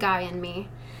 That's the guy in me.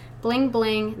 Bling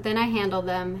bling, then I handle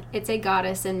them. It's a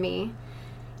goddess in me.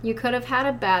 You could have had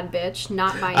a bad bitch,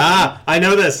 not my I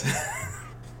know this.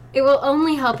 It will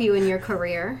only help you in your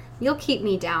career. You'll keep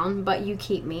me down, but you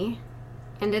keep me.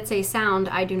 And it's a sound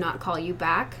I do not call you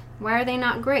back. Why are they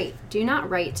not great? Do not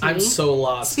write to me. I'm so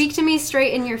lost. Speak to me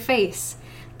straight in your face.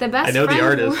 The best I know the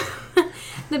friend artist.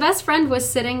 The best friend was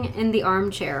sitting in the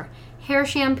armchair. Hair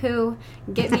shampoo,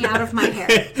 get me out of my hair.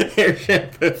 Hair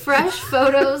shampoo. Fresh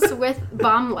photos with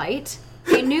bomb light.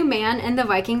 A new man in the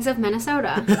Vikings of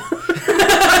Minnesota.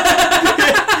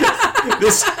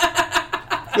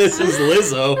 This is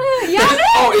Lizzo. Yeah, it is.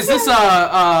 Oh, is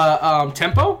this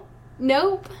Tempo?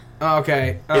 Nope.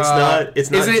 Okay. It's not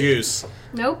is it- Juice.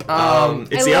 Nope. It's I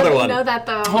the love other you one. know that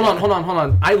though. Hold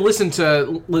on. I listened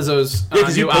to Lizzo's Yeah,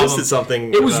 because you new posted album.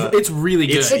 something. It's really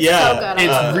good. It's, so yeah, good.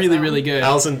 It's really, really good.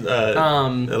 Allison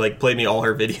like played me all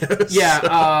her videos.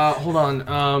 Yeah, hold on. You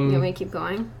want me to keep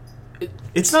going?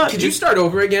 It's not. Could you start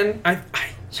over again? I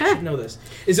Sure. should know this.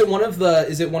 Is it one of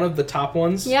the top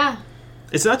ones? Yeah.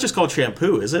 It's not just called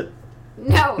shampoo, is it?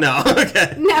 No. No.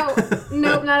 Okay. No.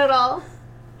 Nope, not at all.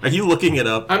 Are you looking it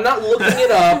up? I'm not looking it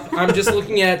up. I'm just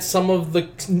looking at some of the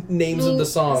names of the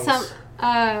songs.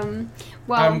 Well,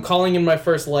 I'm calling in my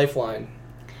first lifeline.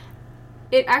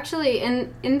 it actually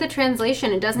in the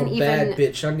translation it doesn't I'm a even bad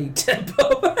bitch. I need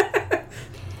tempo.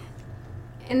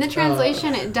 in the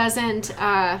translation it doesn't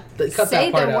They cut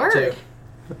say that part the out, word. too.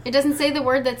 It doesn't say the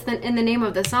word that's in the name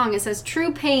of the song. It says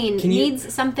true pain Can you-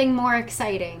 needs something more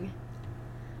exciting.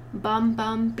 Bum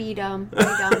bum be dum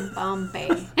bum bay.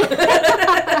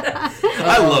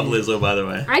 I love Lizzo, by the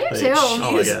way. I do too.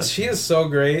 Oh my god. She is so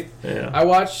great. Yeah. I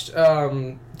watched.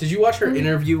 Did you watch her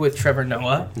interview with Trevor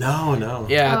Noah? No.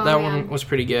 Yeah, Oh, that yeah. one was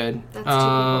pretty good. That's two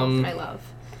people I love.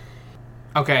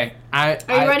 Okay, Are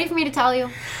you ready for me to tell you?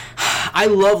 I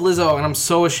love Lizzo, and I'm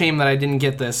so ashamed that I didn't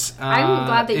get this. I'm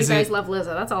glad that you is guys it, love Lizzo.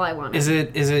 That's all I want. Is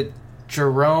it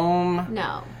Jerome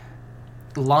No.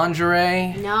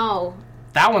 Lingerie? No.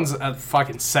 That one's a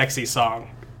fucking sexy song.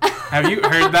 Have you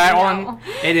heard that No. one?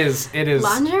 It is.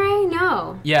 Lingerie?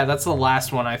 No. Yeah, that's the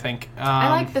last one, I think. I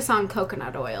like the song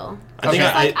Coconut Oil. I think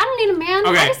Okay. I don't need a man.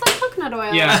 Okay. I just like coconut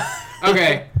oil. Yeah.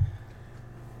 Okay.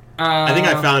 I think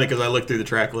I found it because I looked through the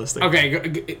track listing.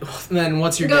 Okay. Then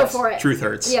what's your Go guess? for it. Truth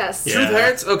Hurts. Yes. Yeah. Truth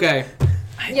Hurts? Okay.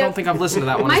 I Yep. don't think I've listened to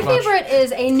that one My as much. favorite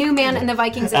is A New Man in the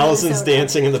Vikings of Allison's Minnesota.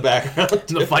 dancing in the background.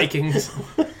 The Vikings.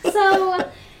 So,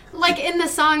 like in the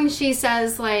song, she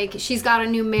says like she's got a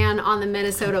new man on the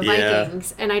Minnesota Yeah.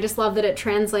 Vikings, and I just love that it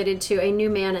translated to A New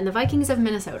Man in the Vikings of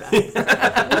Minnesota.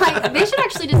 Like they should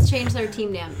actually just change their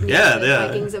team name. Yeah, to the yeah.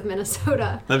 Vikings of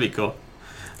Minnesota. That'd be cool.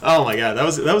 Oh my god, that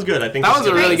was good. I think That this was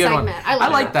is a really Great good one. segment. I I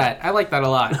love like it. that. I like that a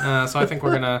lot. So I think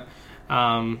we're gonna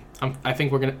I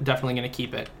think we're definitely gonna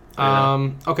keep it. Yeah.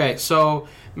 Okay, so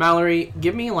Mallory,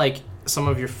 give me like some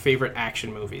of your favorite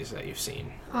action movies that you've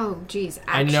seen. Oh, geez.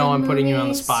 I know I'm putting you on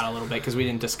the spot a little bit because we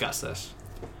didn't discuss this.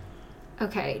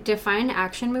 Okay, define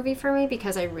action movie for me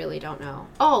because I really don't know.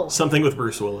 Oh, Something with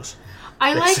Bruce Willis.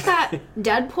 I like that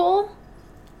Deadpool.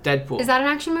 Deadpool. Is that an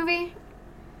action movie?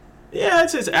 Yeah,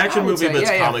 it's an action movie, but it's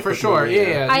comic for book sure. movie,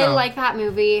 Yeah. I no. like that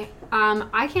movie.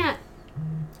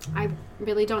 I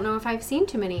really don't know if I've seen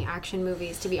too many action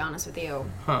movies, to be honest with you.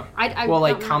 Huh. I Well,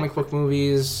 like don't know. comic book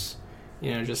movies,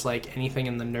 just like anything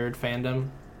in the nerd fandom.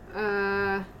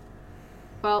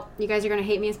 Well, you guys are going to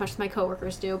hate me as much as my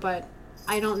coworkers do, but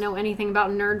I don't know anything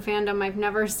about nerd fandom. I've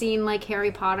never seen, like,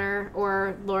 Harry Potter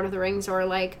or Lord of the Rings or,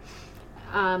 like,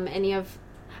 any of...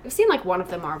 I've seen, like, one of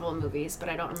the Marvel movies, but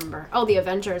I don't remember. Oh, The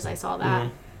Avengers, I saw that.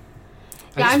 Mm-hmm.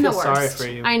 Yeah, I I'm the just worst. feel sorry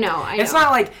for you. I know. It's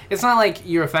not like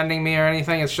you're offending me or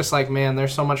anything. It's just like, man,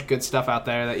 there's so much good stuff out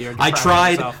there that you're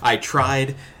depriving yourself. I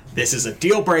tried. This is a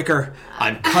deal breaker.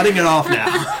 I'm cutting it off now.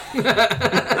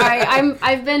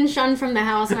 I've been shunned from the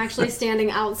house. I'm actually standing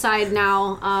outside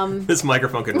now. This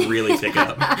microphone could really pick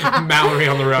up. Mallory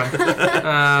on the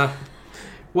run.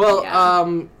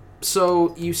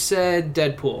 So you said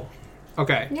Deadpool.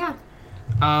 Okay. Yeah.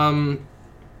 And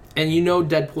you know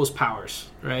Deadpool's powers,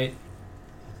 right?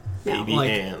 No. Baby Like-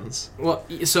 hands. Well,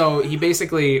 so he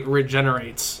basically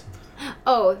regenerates.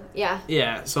 Oh, yeah.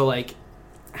 Yeah, so like,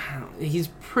 he's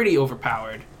pretty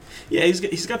overpowered. Yeah,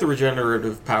 he's got the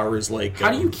regenerative powers. Like,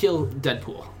 How do you kill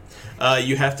Deadpool?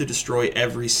 you have to destroy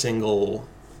every single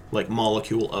like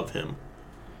molecule of him.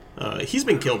 He's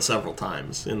been killed several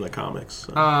times in the comics.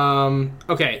 So.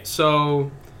 Okay,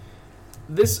 so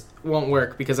this won't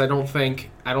work because I don't think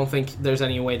there's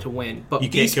any way to win. But You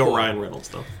can't Beast kill Boy. Ryan Reynolds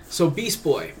though. So Beast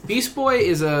Boy. Beast Boy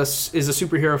is a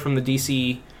superhero from the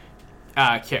DC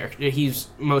character. He's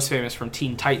most famous from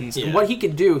Teen Titans. Yeah. And what he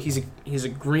could do, he's a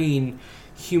green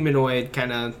humanoid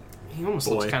kind of. He almost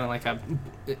Boy. looks kind of like a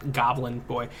goblin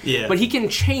boy. Yeah. But he can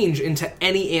change into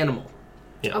any animal,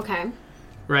 Yeah. Okay.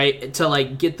 right? To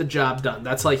like get the job done.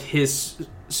 That's like his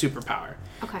superpower.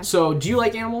 Okay. So, do you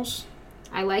like animals?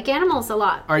 I like animals a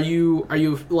lot. Are you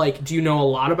like? Do you know a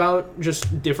lot about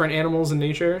just different animals in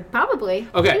nature? Probably.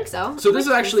 Okay. I think so. So this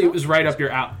is I think actually so. was right up your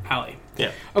alley.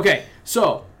 Yeah. Okay,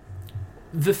 so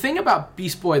the thing about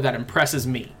Beast Boy that impresses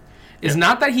me is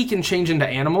not that he can change into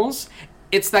animals,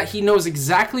 it's that he knows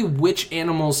exactly which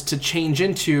animals to change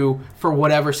into for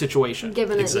whatever situation.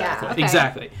 Given it, Exactly. yeah. Okay.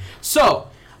 Exactly. So,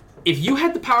 if you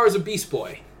had the powers of Beast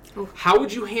Boy, how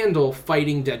would you handle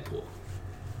fighting Deadpool?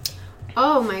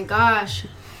 Oh my gosh.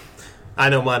 I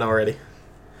know mine already.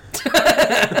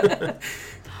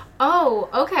 Oh,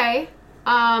 okay.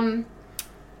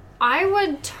 I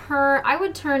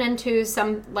would turn into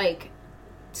some like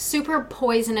super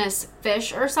poisonous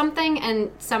fish or something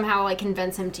and somehow like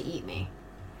convince him to eat me.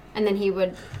 And then he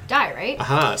would die, right?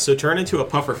 Aha, so turn into a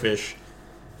pufferfish,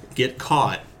 get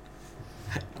caught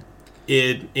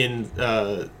in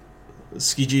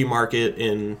Tsukiji market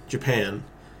in Japan,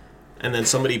 and then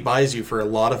somebody buys you for a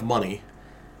lot of money,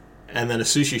 and then a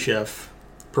sushi chef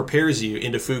prepares you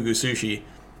into fugu sushi.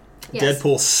 Yes.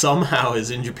 Deadpool somehow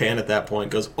is in Japan at that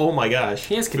point, goes, oh my gosh,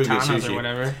 He has fugu katanas sushi. or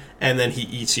whatever. And then he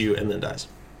eats you and then dies.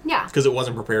 Yeah. Because it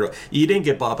wasn't prepared. You didn't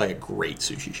get bought by a great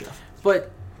sushi chef.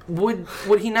 But would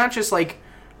he not just like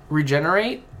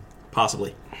regenerate?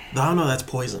 Possibly. Oh no, that's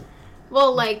poison.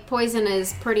 Well, like poison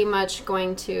is pretty much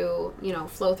going to,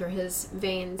 flow through his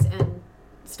veins and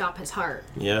stop his heart.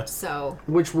 Yeah. So,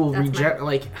 Which will That's regenerate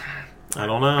like I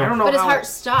don't know. I don't know but his how heart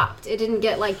stopped. It didn't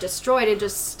get like destroyed. It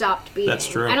just stopped beating. That's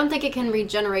true. I don't think it can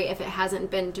regenerate if it hasn't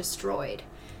been destroyed.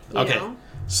 You Okay. know?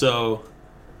 So,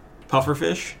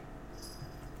 pufferfish,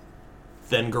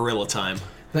 then gorilla time.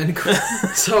 Then,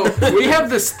 so we have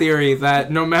this theory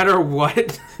that no matter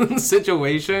what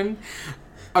situation,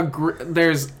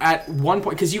 there's at one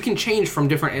point because you can change from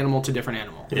different animal to different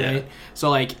animal, Yeah. right? So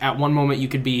like at one moment you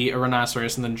could be a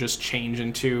rhinoceros and then just change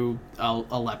into a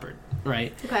leopard,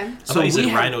 right? Okay. I thought you said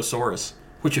rhinoceros,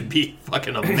 which would be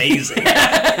fucking amazing.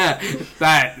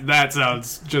 That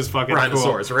sounds just fucking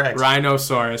Rhinoceros cool. Rex.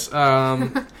 Rhinoceros.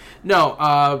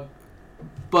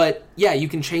 But yeah, you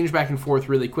can change back and forth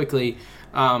really quickly.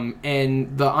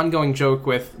 And the ongoing joke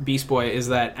with Beast Boy is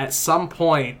that at some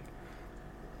point,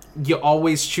 you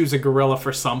always choose a gorilla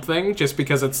for something just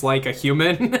because it's like a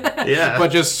human, Yeah. but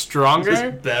just stronger.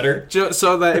 Just better.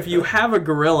 So that if you have a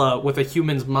gorilla with a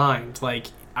human's mind, like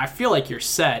I feel like you're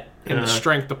set in the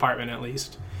strength department at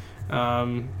least.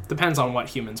 Depends on what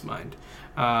human's mind.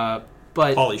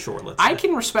 But Pauly Shore, let's say. I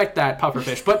can respect that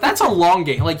pufferfish, but that's a long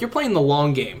game. Like you're playing the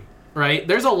long game, right?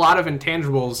 There's a lot of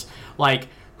intangibles like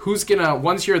who's gonna,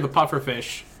 once you're the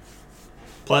pufferfish...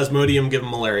 Plasmodium, give him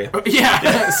malaria.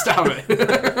 Yeah, stop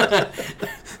it.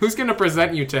 Who's gonna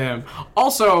present you to him?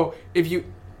 Also, if he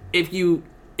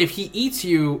eats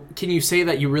you, can you say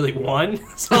that you really won?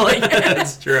 So like,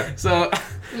 That's true. So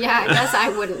Yeah, I guess I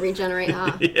wouldn't regenerate,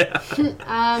 huh?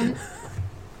 Yeah.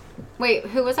 Wait,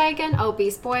 who was I again? Oh,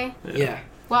 Beast Boy? yeah,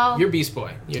 Well, you're Beast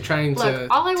Boy. You're trying to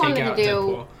Look, all I take wanted to out do-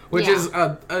 Deadpool, which yeah.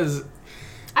 is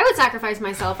I would sacrifice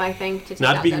myself, I think, to take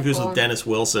Not to out be confused Deadpool. with Dennis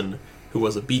Wilson, who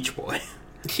was a Beach Boy,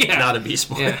 yeah, not a Beast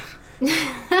Boy.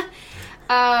 yeah.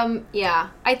 Yeah,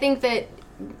 I think that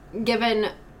given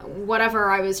whatever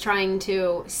I was trying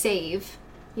to save,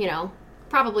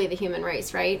 probably the human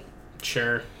race, right?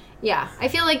 Sure. Yeah, I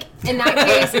feel like in that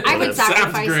case, I would Sounds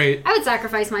sacrifice. great. I would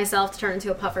sacrifice myself to turn into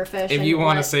a puffer fish. If and you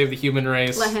want to let- save the human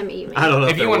race, let him eat me. I don't know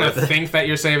if you want to worth it. think that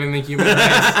you're saving the human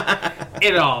race,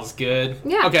 it all's good.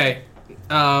 Yeah. Okay.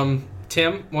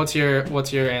 Tim, what's your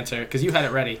answer? Because you had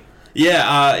it ready.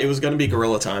 Yeah, it was going to be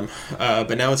Gorilla Time,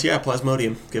 but now it's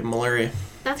Plasmodium, give him malaria.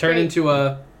 That's Turn great. into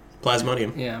a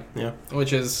Plasmodium. yeah,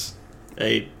 which is.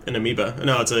 An amoeba.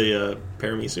 No, it's a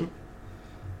paramecium.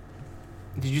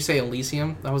 Did you say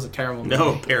Elysium? That was a terrible name.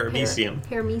 No, paramecium.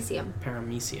 Paramecium.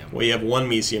 Paramecium. Well, you have one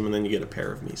mecium, and then you get a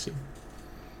pair of mecium.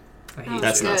 I Oh. hate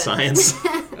That's you. not Good. science.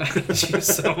 I hate you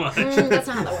so much. That's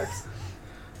not how that works.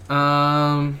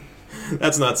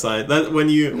 That's not science. That when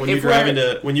you If drive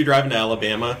we're- into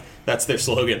Alabama, that's their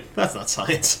slogan. That's not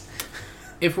science.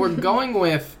 If we're going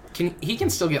with, he can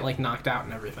still get like knocked out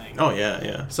and everything. Oh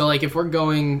yeah. So like if we're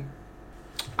going,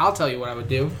 I'll tell you what I would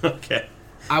do. Okay.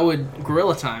 I would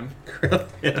Gorilla Time, Yeah.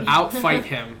 outfight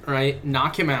him, right?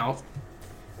 Knock him out.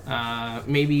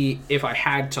 Maybe if I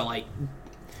had to like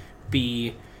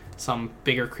be some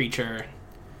bigger creature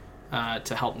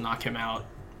to help knock him out,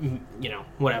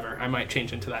 whatever. I might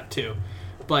change into that too.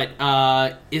 But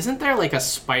isn't there like a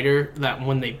spider that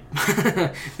when they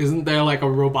isn't there like a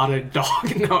robotic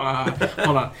dog? No,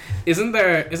 hold on. Isn't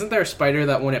there a spider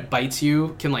that when it bites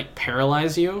you can like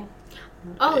paralyze you?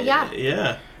 Oh yeah.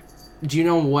 Yeah. Do you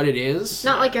know what it is?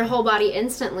 Not like your whole body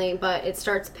instantly, but it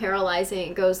starts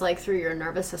paralyzing. It goes like through your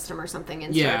nervous system or something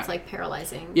and Yeah. starts like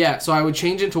paralyzing. Yeah, so I would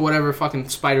change into whatever fucking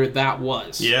spider that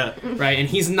was. Yeah. Right, and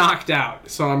he's knocked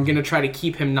out, so I'm gonna try to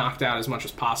keep him knocked out as much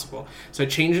as possible. So I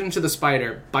change into the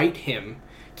spider, bite him,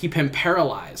 keep him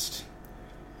paralyzed,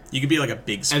 You could be like a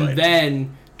big spider. and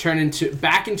then turn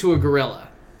back into a gorilla.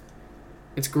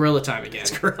 It's gorilla time again.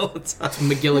 Gorilla Time.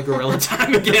 Magilla gorilla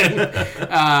time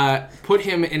again. Put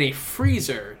him in a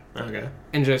freezer Okay.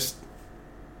 and just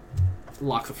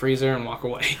lock the freezer and walk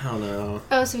away. Oh no.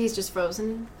 Oh, so he's just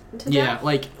frozen to Yeah, death?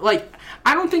 like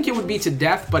I don't think it would be to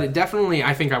death, but it definitely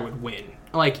I think I would win.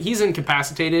 Like he's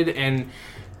incapacitated and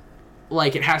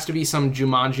like it has to be some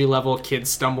Jumanji level kid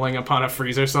stumbling upon a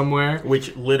freezer somewhere.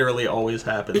 Which literally always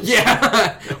happens.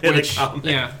 Yeah. In a Which comic.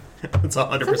 yeah. It's 100%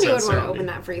 Somebody would want to certainty. open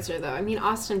that freezer, though. I mean,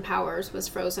 Austin Powers was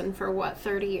frozen for,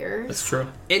 30 years? That's true.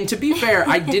 And to be fair,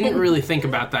 I didn't really think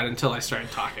about that until I started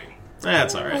talking.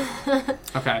 That's all right.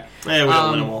 Okay. Yeah, we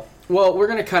don't know them all. Well, we're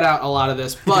gonna cut out a lot of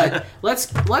this, but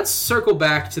let's circle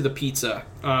back to the pizza.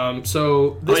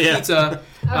 So this Oh, yeah. pizza,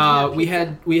 yeah, we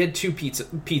had two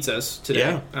pizzas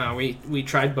today. Yeah. We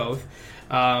tried both,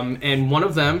 and one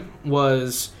of them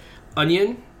was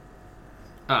onion,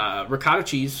 ricotta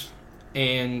cheese,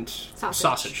 and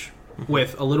sausage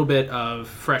with a little bit of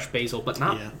fresh basil, but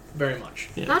not Yeah. very much.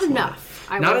 Yeah, Not it's enough.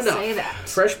 I Not will enough. say that.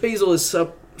 Fresh basil is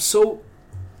so.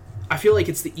 I feel like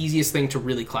it's the easiest thing to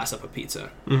really class up a pizza.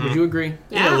 Would you agree?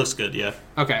 Yeah, Yeah. it looks good, yeah.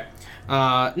 Okay.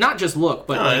 Not just look,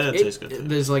 but No, like, it tastes good, too.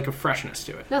 there's like a freshness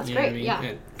to it. That's You know what great, I mean?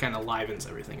 yeah. It kind of livens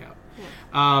everything up.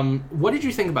 What did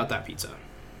you think about that pizza?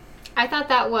 I thought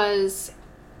that was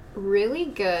really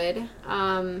good.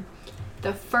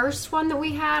 The first one that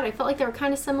we had, I felt like they were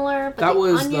kind of similar, but That the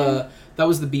was onion,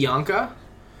 the Bianca.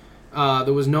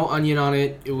 There was no onion on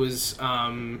it. It was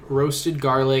roasted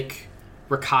garlic,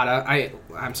 ricotta.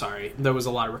 I'm sorry. There was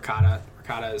a lot of ricotta.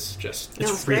 Ricotta is just No,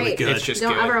 It's it's really great. good. It's just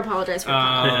Don't good. ever apologize for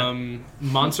that.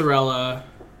 Mozzarella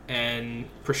and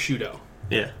prosciutto,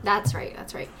 Yeah. That's right.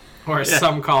 That's right. or as Yeah.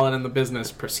 some call it in the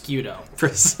business, prosciutto.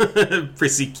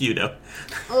 Prosciutto.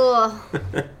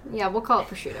 Ugh. Yeah, we'll call it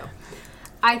prosciutto.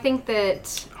 I think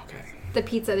that Okay. the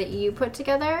pizza that you put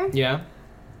together Yeah,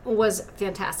 was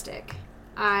fantastic.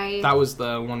 that was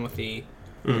the one with the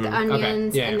The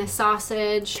onions Yeah, and yeah. the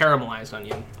sausage. caramelized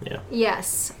onion. Yeah.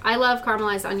 Yes, I love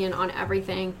caramelized onion on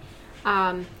everything.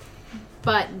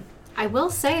 But I will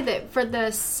say that for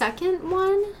the second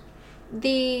one,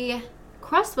 the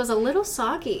crust was a little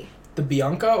soggy. The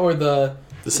Bianca or the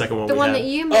The second one The we one had. that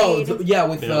you made.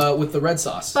 With the red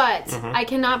sauce. But I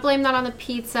cannot blame that on the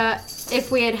pizza.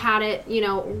 If we had it,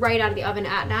 right out of the oven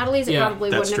at Natalie's, it probably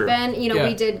that's wouldn't have been. Yeah.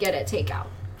 We did get it takeout.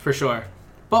 For sure.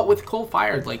 But with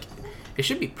coal-fired, it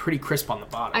should be pretty crisp on the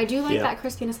bottom. I do like that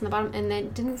crispiness on the bottom, and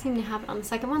it didn't seem to have it on the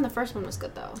second one. The first one was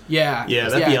good, though. Yeah. Yeah,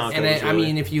 that Bianco and was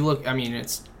really... if you look,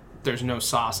 there's no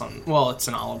sauce on... Well, it's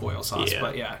an olive oil sauce,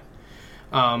 but yeah.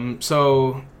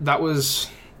 So that was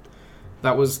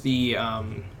the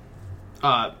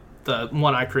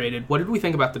one I created. What did we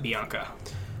think about the Bianca?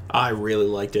 I really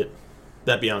liked it.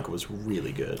 That Bianca was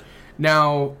really good.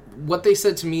 Now, what they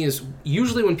said to me is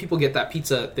usually when people get that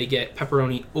pizza, they get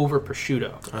pepperoni over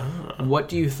prosciutto. What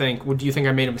do you think? Do you think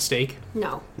I made a mistake?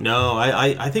 No. No,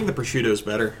 I think the prosciutto is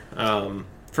better.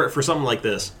 For something like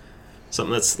this.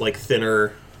 Something that's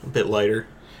thinner, a bit lighter.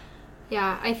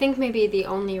 Yeah, I think maybe the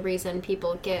only reason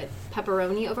people get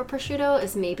pepperoni over prosciutto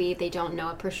is maybe they don't know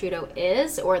what prosciutto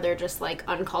is, or they're just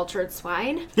uncultured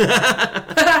swine.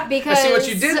 Because I see what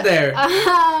you did there.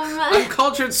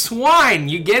 Uncultured swine.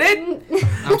 You get it?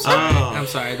 I'm sorry. I'm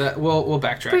sorry. That we'll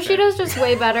backtrack. Prosciutto's just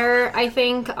way better, I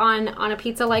think, on a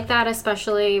pizza like that,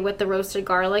 especially with the roasted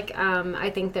garlic. I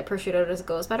think that prosciutto just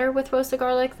goes better with roasted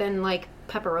garlic than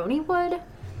pepperoni would.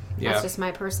 Yeah. That's just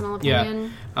my personal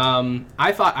opinion. Yeah.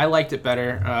 I thought I liked it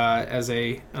better as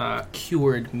a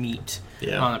cured meat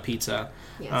on a pizza.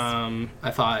 Yes.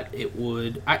 I thought it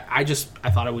would. I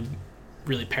thought it would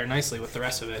really pair nicely with the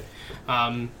rest of it.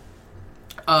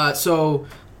 So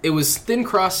it was thin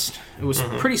crust. It was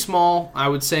pretty small. I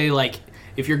would say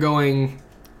if you're going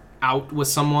out with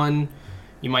someone,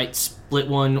 you might split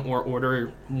one or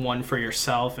order one for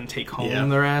yourself and take home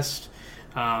the rest.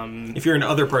 If you're in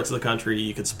other parts of the country,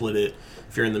 you could split it.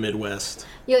 If you're in the Midwest,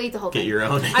 you'll eat the whole thing. Get your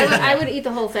own. I would eat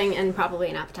the whole thing and probably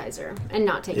an appetizer and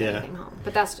not take anything home.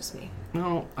 But that's just me.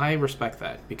 No, I respect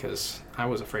that because I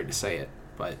was afraid to say it,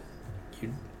 but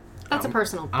that's a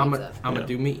personal pizza. I'm gonna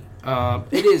do me.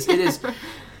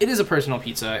 It is a personal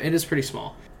pizza. It is pretty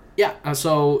small. Yeah.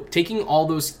 So taking all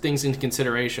those things into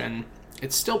consideration,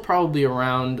 it's still probably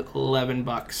around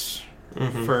 $11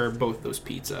 for both those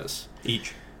pizzas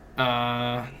each.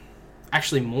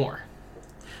 Actually more.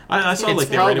 I saw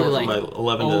they were anywhere from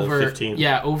 11 to 15.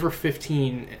 Yeah, over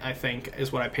 15, I think,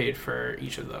 is what I paid for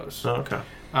each of those. Oh, okay.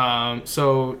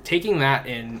 So taking that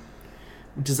in,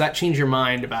 does that change your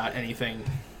mind about anything?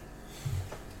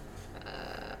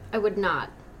 I would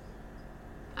not.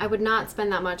 I would not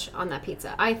spend that much on that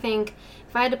pizza. I think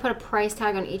if I had to put a price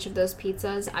tag on each of those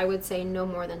pizzas, I would say no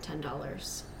more than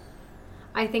 $10.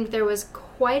 I think there was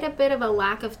quite a bit of a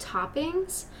lack of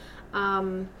toppings.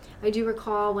 I do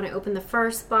recall when I opened the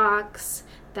first box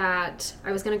that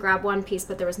I was going to grab one piece,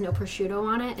 but there was no prosciutto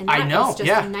on it, and that is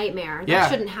just a nightmare.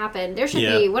 That shouldn't happen. There should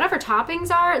be whatever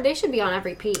toppings are. They should be on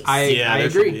every piece. I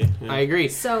agree. I agree.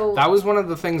 So that was one of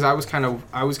the things I was kind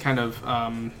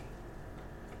of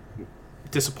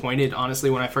disappointed, honestly,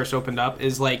 when I first opened up.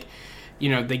 Is they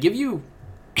give you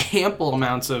ample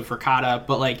amounts of ricotta,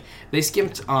 but they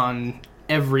skimped on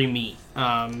every meat,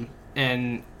 and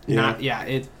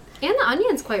and the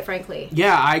onions, quite frankly.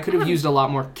 Yeah, I could have used a lot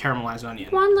more caramelized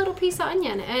onion. One little piece of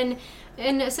onion. And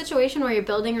in a situation where you're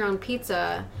building your own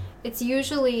pizza, it's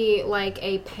usually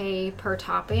a pay per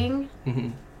topping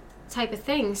type of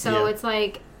thing. So it's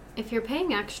if you're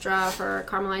paying extra for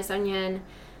caramelized onion,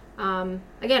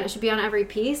 again, it should be on every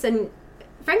piece. And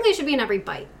frankly, it should be in every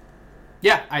bite.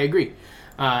 Yeah, I agree.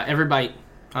 Every bite.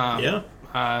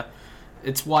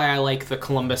 It's why I like the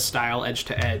Columbus style edge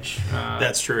to edge.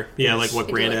 That's true. Yeah, like what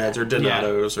Grandad's or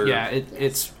Donato's or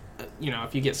it's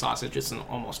if you get sausage, it's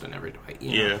almost in every bite.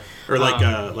 Or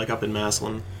like up in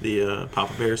Maslin, the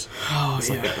Papa Bears. Oh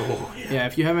it's yeah. Like that. Oh yeah. Yeah,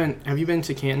 if you haven't, have you been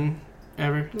to Canton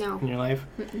ever? No. In your life?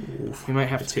 Oof, we might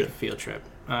have to take a field trip.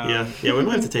 We might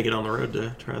have to take it on the road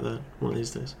to try that one of these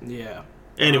days. Yeah.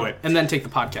 Anyway, and then take the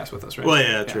podcast with us, right? Well,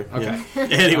 yeah, true. Okay. Yeah.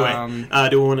 Anyway,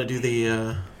 do we want to do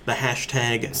the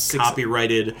hashtag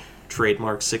copyrighted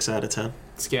trademark 6 out of 10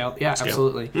 scale? Yeah,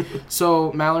 absolutely.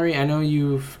 So, Mallory, I know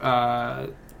you've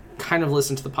kind of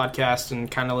listened to the podcast and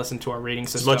kind of listened to our rating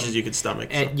system as much as you could stomach.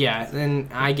 Yeah,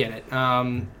 and I get it.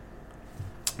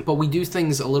 But we do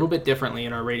things a little bit differently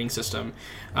in our rating system,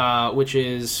 which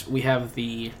is we have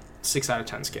the 6 out of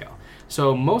 10 scale.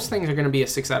 So most things are going to be a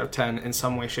 6 out of 10 in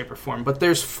some way, shape, or form. But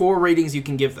there's 4 ratings you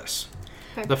can give this.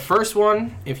 Okay. The first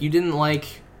one, if you didn't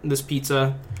like this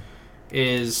pizza,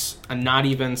 is a not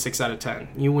even 6 out of 10.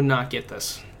 You would not get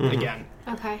this again.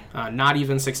 Okay. Not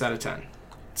even 6 out of 10.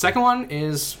 Second one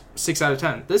is 6 out of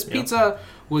 10. This pizza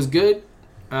was good.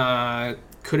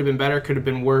 could have been better, could have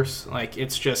been worse. Like,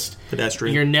 it's just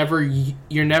Pedestrian.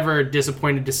 You're never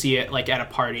disappointed to see it like at a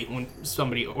party when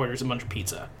somebody orders a bunch of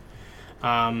pizza.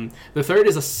 The third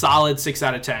is a solid 6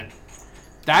 out of 10.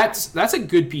 That's a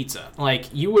good pizza. Like,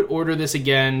 you would order this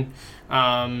again.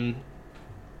 I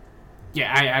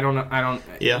don't know.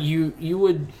 Yeah. You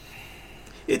would.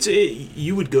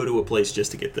 You would go to a place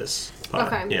just to get this pie.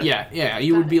 Okay. Yeah.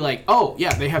 You would be like, oh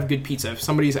yeah, they have good pizza. If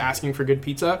somebody's asking for good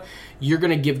pizza, you're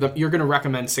gonna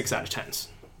recommend 6 out of 10s.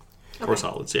 Or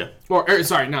solids, yeah. Or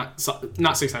sorry, not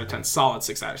 6 out of 10. Solid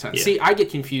 6 out of 10. Yeah. See, I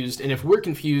get confused, and if we're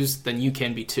confused, then you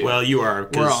can be too. Well, you are.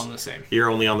 'Cause we're all the same. You're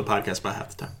only on the podcast about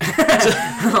half the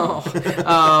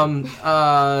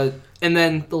time. And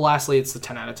then lastly, it's the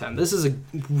 10 out of 10. This is a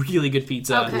really good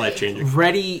pizza. Okay. Life changing.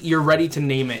 You're ready to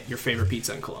name it your favorite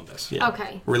pizza in Columbus. Yeah.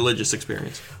 Okay. Religious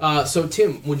experience. So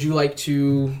Tim, would you like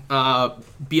to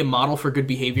be a model for good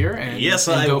behavior and, Yes,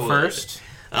 and I go would. first?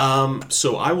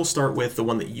 So I will start with the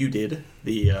one that you did,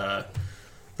 the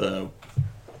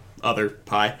other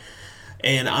pie,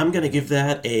 and I'm gonna give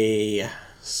that a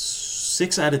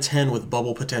 6 out of 10 with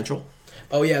bubble potential.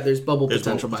 Oh yeah, there's bubble There's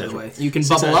potential, bubble by the potential. way. You can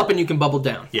 6 bubble out- up and you can bubble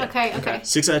down. Yeah. Okay.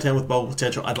 6 out of 10 with bubble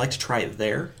potential. I'd like to try it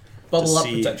there. Bubble to up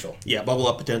see- potential. Yeah, bubble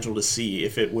up potential to see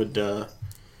if it would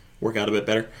work out a bit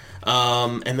better.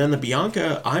 And then the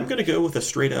Bianca, I'm gonna go with a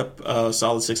straight up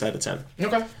solid 6 out of 10.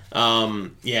 Okay.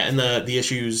 And the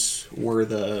issues were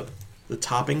the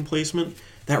topping placement.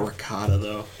 That ricotta,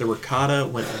 though. The ricotta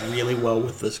went really well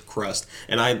with this crust.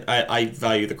 And I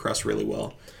value the crust really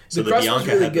well. So the crust Bianca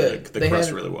was really had good. the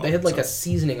crust really well. They had like so. a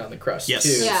seasoning on the crust Yes.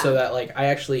 too, Yeah. so that like I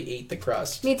actually ate the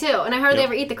crust. Me too. And I hardly Yep.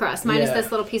 ever eat the crust, minus Yeah.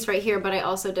 this little piece right here. But I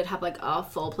also did have like a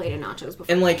full plate of nachos before.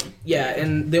 And like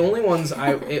and the only ones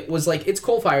it was like it's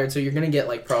coal fired, so you're gonna get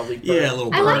like probably burnt. Yeah, a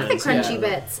little I like the burns, crunchy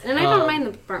yeah. bits, and I don't mind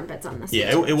the burnt bits on this.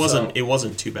 Yeah, one. it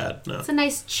wasn't too bad. No. It's a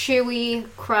nice chewy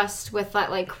crust with that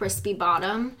like crispy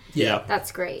bottom. Yeah.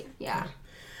 That's great. Yeah.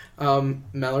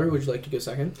 Mallory, would you like to go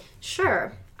second?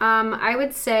 Sure. I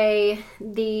would say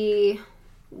the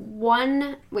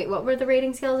one. Wait, what were the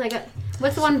rating scales? I got.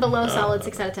 What's the one below solid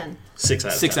 6 out of 10? 6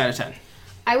 out of 6 10. out of 10.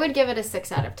 I would give it a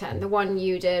 6 out of 10. The one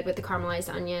you did with the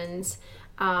caramelized onions,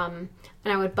 and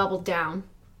I would bubble down.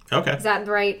 Okay. Is that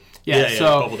right? Yeah,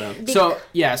 so bubble down. because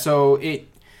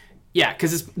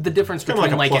it's the difference kinda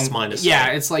between like a plus an, minus. Yeah,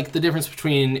 it's like the difference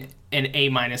between an A-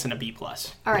 and a B+.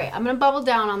 All right, I'm gonna bubble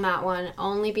down on that one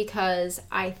only because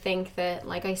I think that,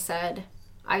 like I said,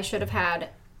 I should have had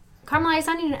caramelized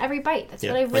onion in every bite. That's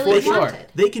what I Like, really for sure. wanted.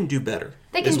 They can do better.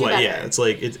 They can is do what- better. Yeah, it's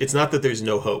like it's not that there's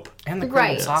no hope. And the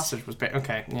Right. crumbled sausage was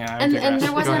okay. Yeah, I And digress. there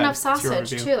Go wasn't ahead. enough It's your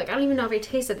sausage review. too. Like I don't even know if I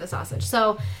tasted the sausage.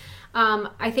 So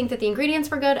I think that the ingredients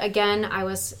were good. Again, I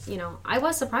was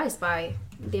surprised by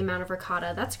the amount of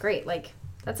ricotta. That's great. Like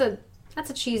that's a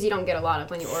cheese you don't get a lot of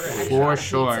when you order extra For on a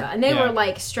sure. pizza. And they Yeah. were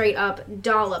like straight up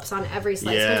dollops on every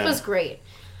slice, Yeah. which was great.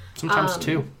 Sometimes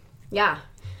two. Yeah.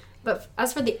 But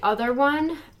as for the other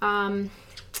one,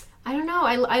 I don't know.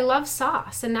 I love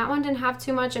sauce, and that one didn't have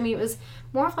too much. I mean, it was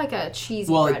more of like a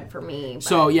cheesy bread for me.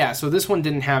 But, So this one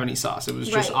didn't have any sauce. It was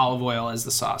just Right. olive oil as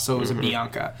the sauce. So it was a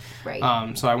Bianca.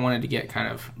 Right. So I wanted to get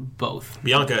kind of both.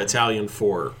 Bianca Italian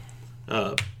for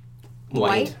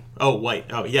White? Oh, white.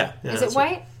 Oh, yeah. Yeah, Is that's it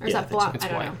white or is yeah, I that think so. black? It's I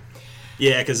don't white. know.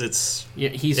 Yeah, because it's Yeah,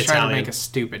 he's trying to Italian. make a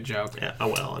stupid joke. yeah. Oh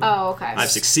well. Oh, okay. I've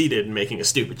succeeded in making a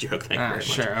stupid joke. Thank you very much.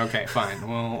 Sure. Okay. Fine.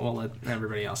 We'll let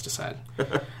everybody else decide.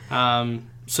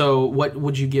 So what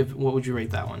would you give? What would you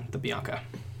rate that one? The Bianca.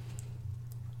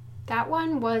 That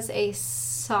one was a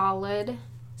solid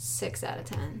 6 out of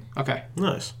 10. Okay.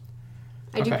 Nice.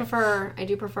 I do Okay. prefer,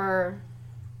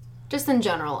 just in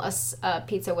general, a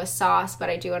pizza with sauce, but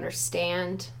I do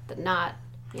understand that not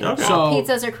Okay. all So-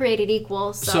 pizzas are created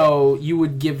equal. So you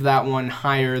would give that one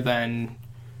higher than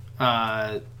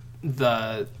the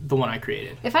one I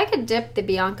created. If I could dip the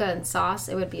Bianca in sauce,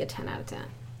 it would be a 10 out of 10.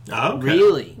 Oh, okay.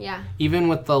 Really? Yeah. Even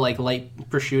with the like light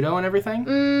prosciutto and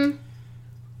everything?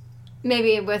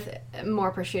 Maybe with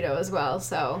more prosciutto as well.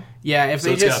 So Yeah, if So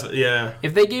they it's just got yeah.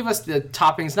 if they gave us the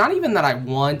toppings, not even that I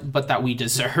want, but that we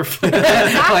deserve. Like,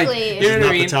 Exactly. you know what Not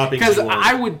I mean? the toppings Because you want.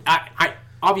 I would, I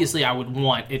obviously I would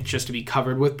want it just to be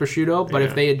covered with prosciutto, but Yeah.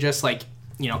 if they had just like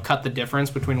cut the difference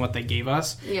between what they gave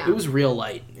us, Yeah. it was real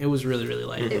light. It was really really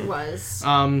light. it was.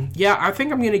 Yeah, I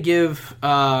think I'm gonna give.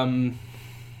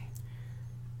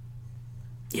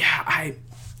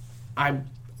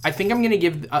 I think I'm gonna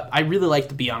give. I really liked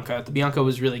the Bianca. The Bianca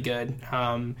was really good,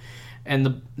 and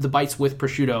the bites with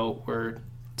prosciutto were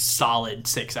solid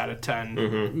 6 out of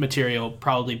 10 material.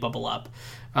 Probably bubble up,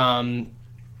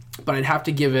 but I'd have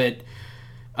to give it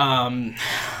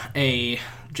a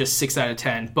just 6 out of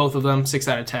 10. Both of them 6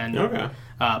 out of 10. Okay.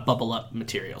 bubble up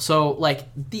material. So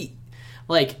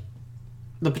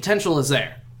the potential is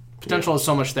there. Potential is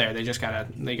so much there. They just gotta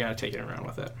take it around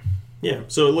with it. Yeah.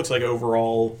 So it looks like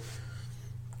overall,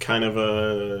 kind of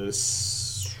a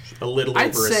little over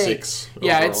a 6.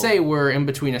 Yeah, overall. I'd say we're in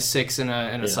between a 6 and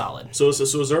a solid.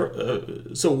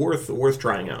 So worth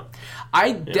trying out.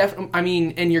 I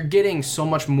mean, and you're getting so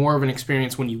much more of an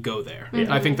experience when you go there.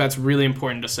 Mm-hmm. I think that's really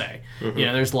important to say. Mm-hmm. You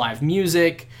know, there's live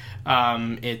music.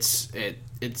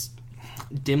 It's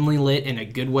dimly lit in a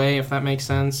good way, if that makes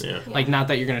sense. Yeah. Like, not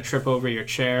that you're gonna trip over your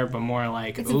chair, but more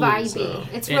like It's ooh, vibey.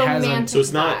 It's it has romantic. So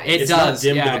it's not- vibes. It It's not does.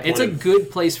 dim to the Yeah, point it's a of- good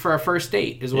place for a first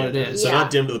date, is what it is. So Yeah.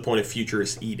 not dim to the point of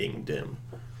futurist eating dim,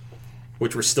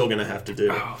 which we're still gonna have to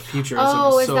do. Oh, futurism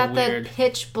Oh, is is so that weird. the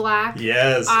pitch black?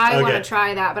 Yes. I okay. want to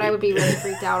try that, but I would be really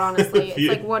freaked out, honestly. It's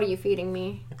like, what are you feeding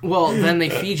me? Well, then they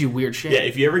feed you weird shit. Yeah,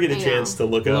 if you ever get a I chance know.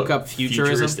 to look up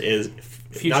futurism. futurist is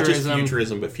not just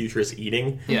futurism, but futurist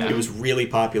eating. Yeah. It was really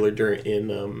popular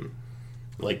in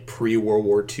like pre-World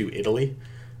War II Italy.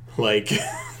 Like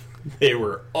they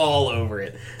were all over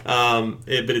it. But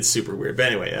it's super weird. But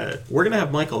anyway, we're gonna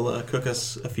have Michael cook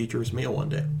us a futurist meal one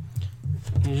day.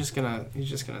 You're just gonna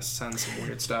send some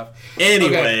weird stuff.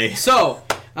 Anyway, Okay, so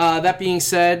that being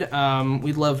said,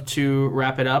 we'd love to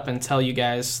wrap it up and tell you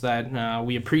guys that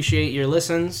we appreciate your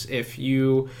listens. If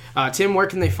you, Tim, where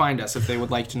can they find us if they would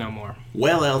like to know more?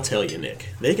 well, I'll tell you, Nick.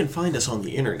 They can find us on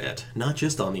the internet, not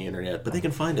just on the internet, but they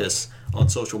can find us on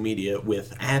social media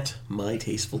with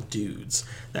 @MyTastefulDudes.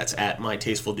 That's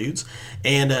 @MyTastefulDudes.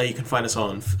 And you can find us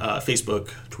on Facebook,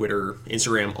 Twitter,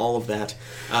 Instagram, all of that.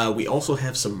 We also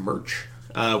have some merch,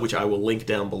 which I will link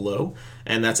down below,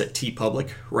 and that's at TeePublic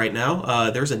right now.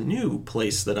 There's a new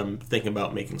place that I'm thinking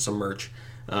about making some merch.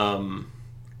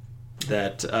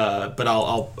 But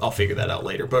I'll figure that out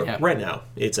later. But Yeah. right now,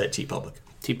 it's at TeePublic.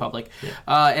 TeePublic.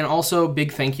 And also,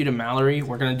 big thank you to Mallory.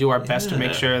 We're going to do our best to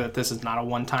make Yeah. sure that this is not a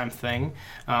one-time thing.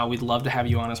 We'd love to have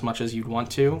you on as much as you'd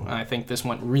want to. I think this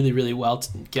went really, really well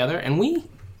together, and we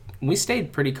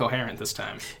stayed pretty coherent this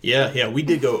time. Yeah, we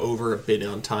did go over a bit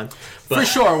on time. But For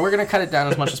sure, we're going to cut it down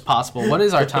as much as possible. What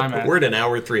is our time at? we're at an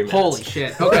hour, 3 minutes. Holy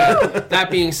shit. Okay. That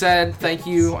being said, thank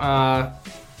you.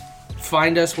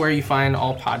 Find us where you find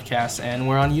all podcasts, and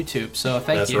we're on YouTube. So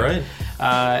thank you. That's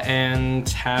right. And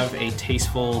have a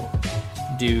tasteful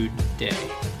dude day.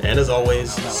 And as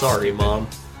always, was sorry, stupid. Mom.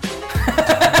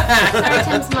 Sorry,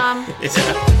 Tim's mom.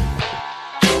 Yeah.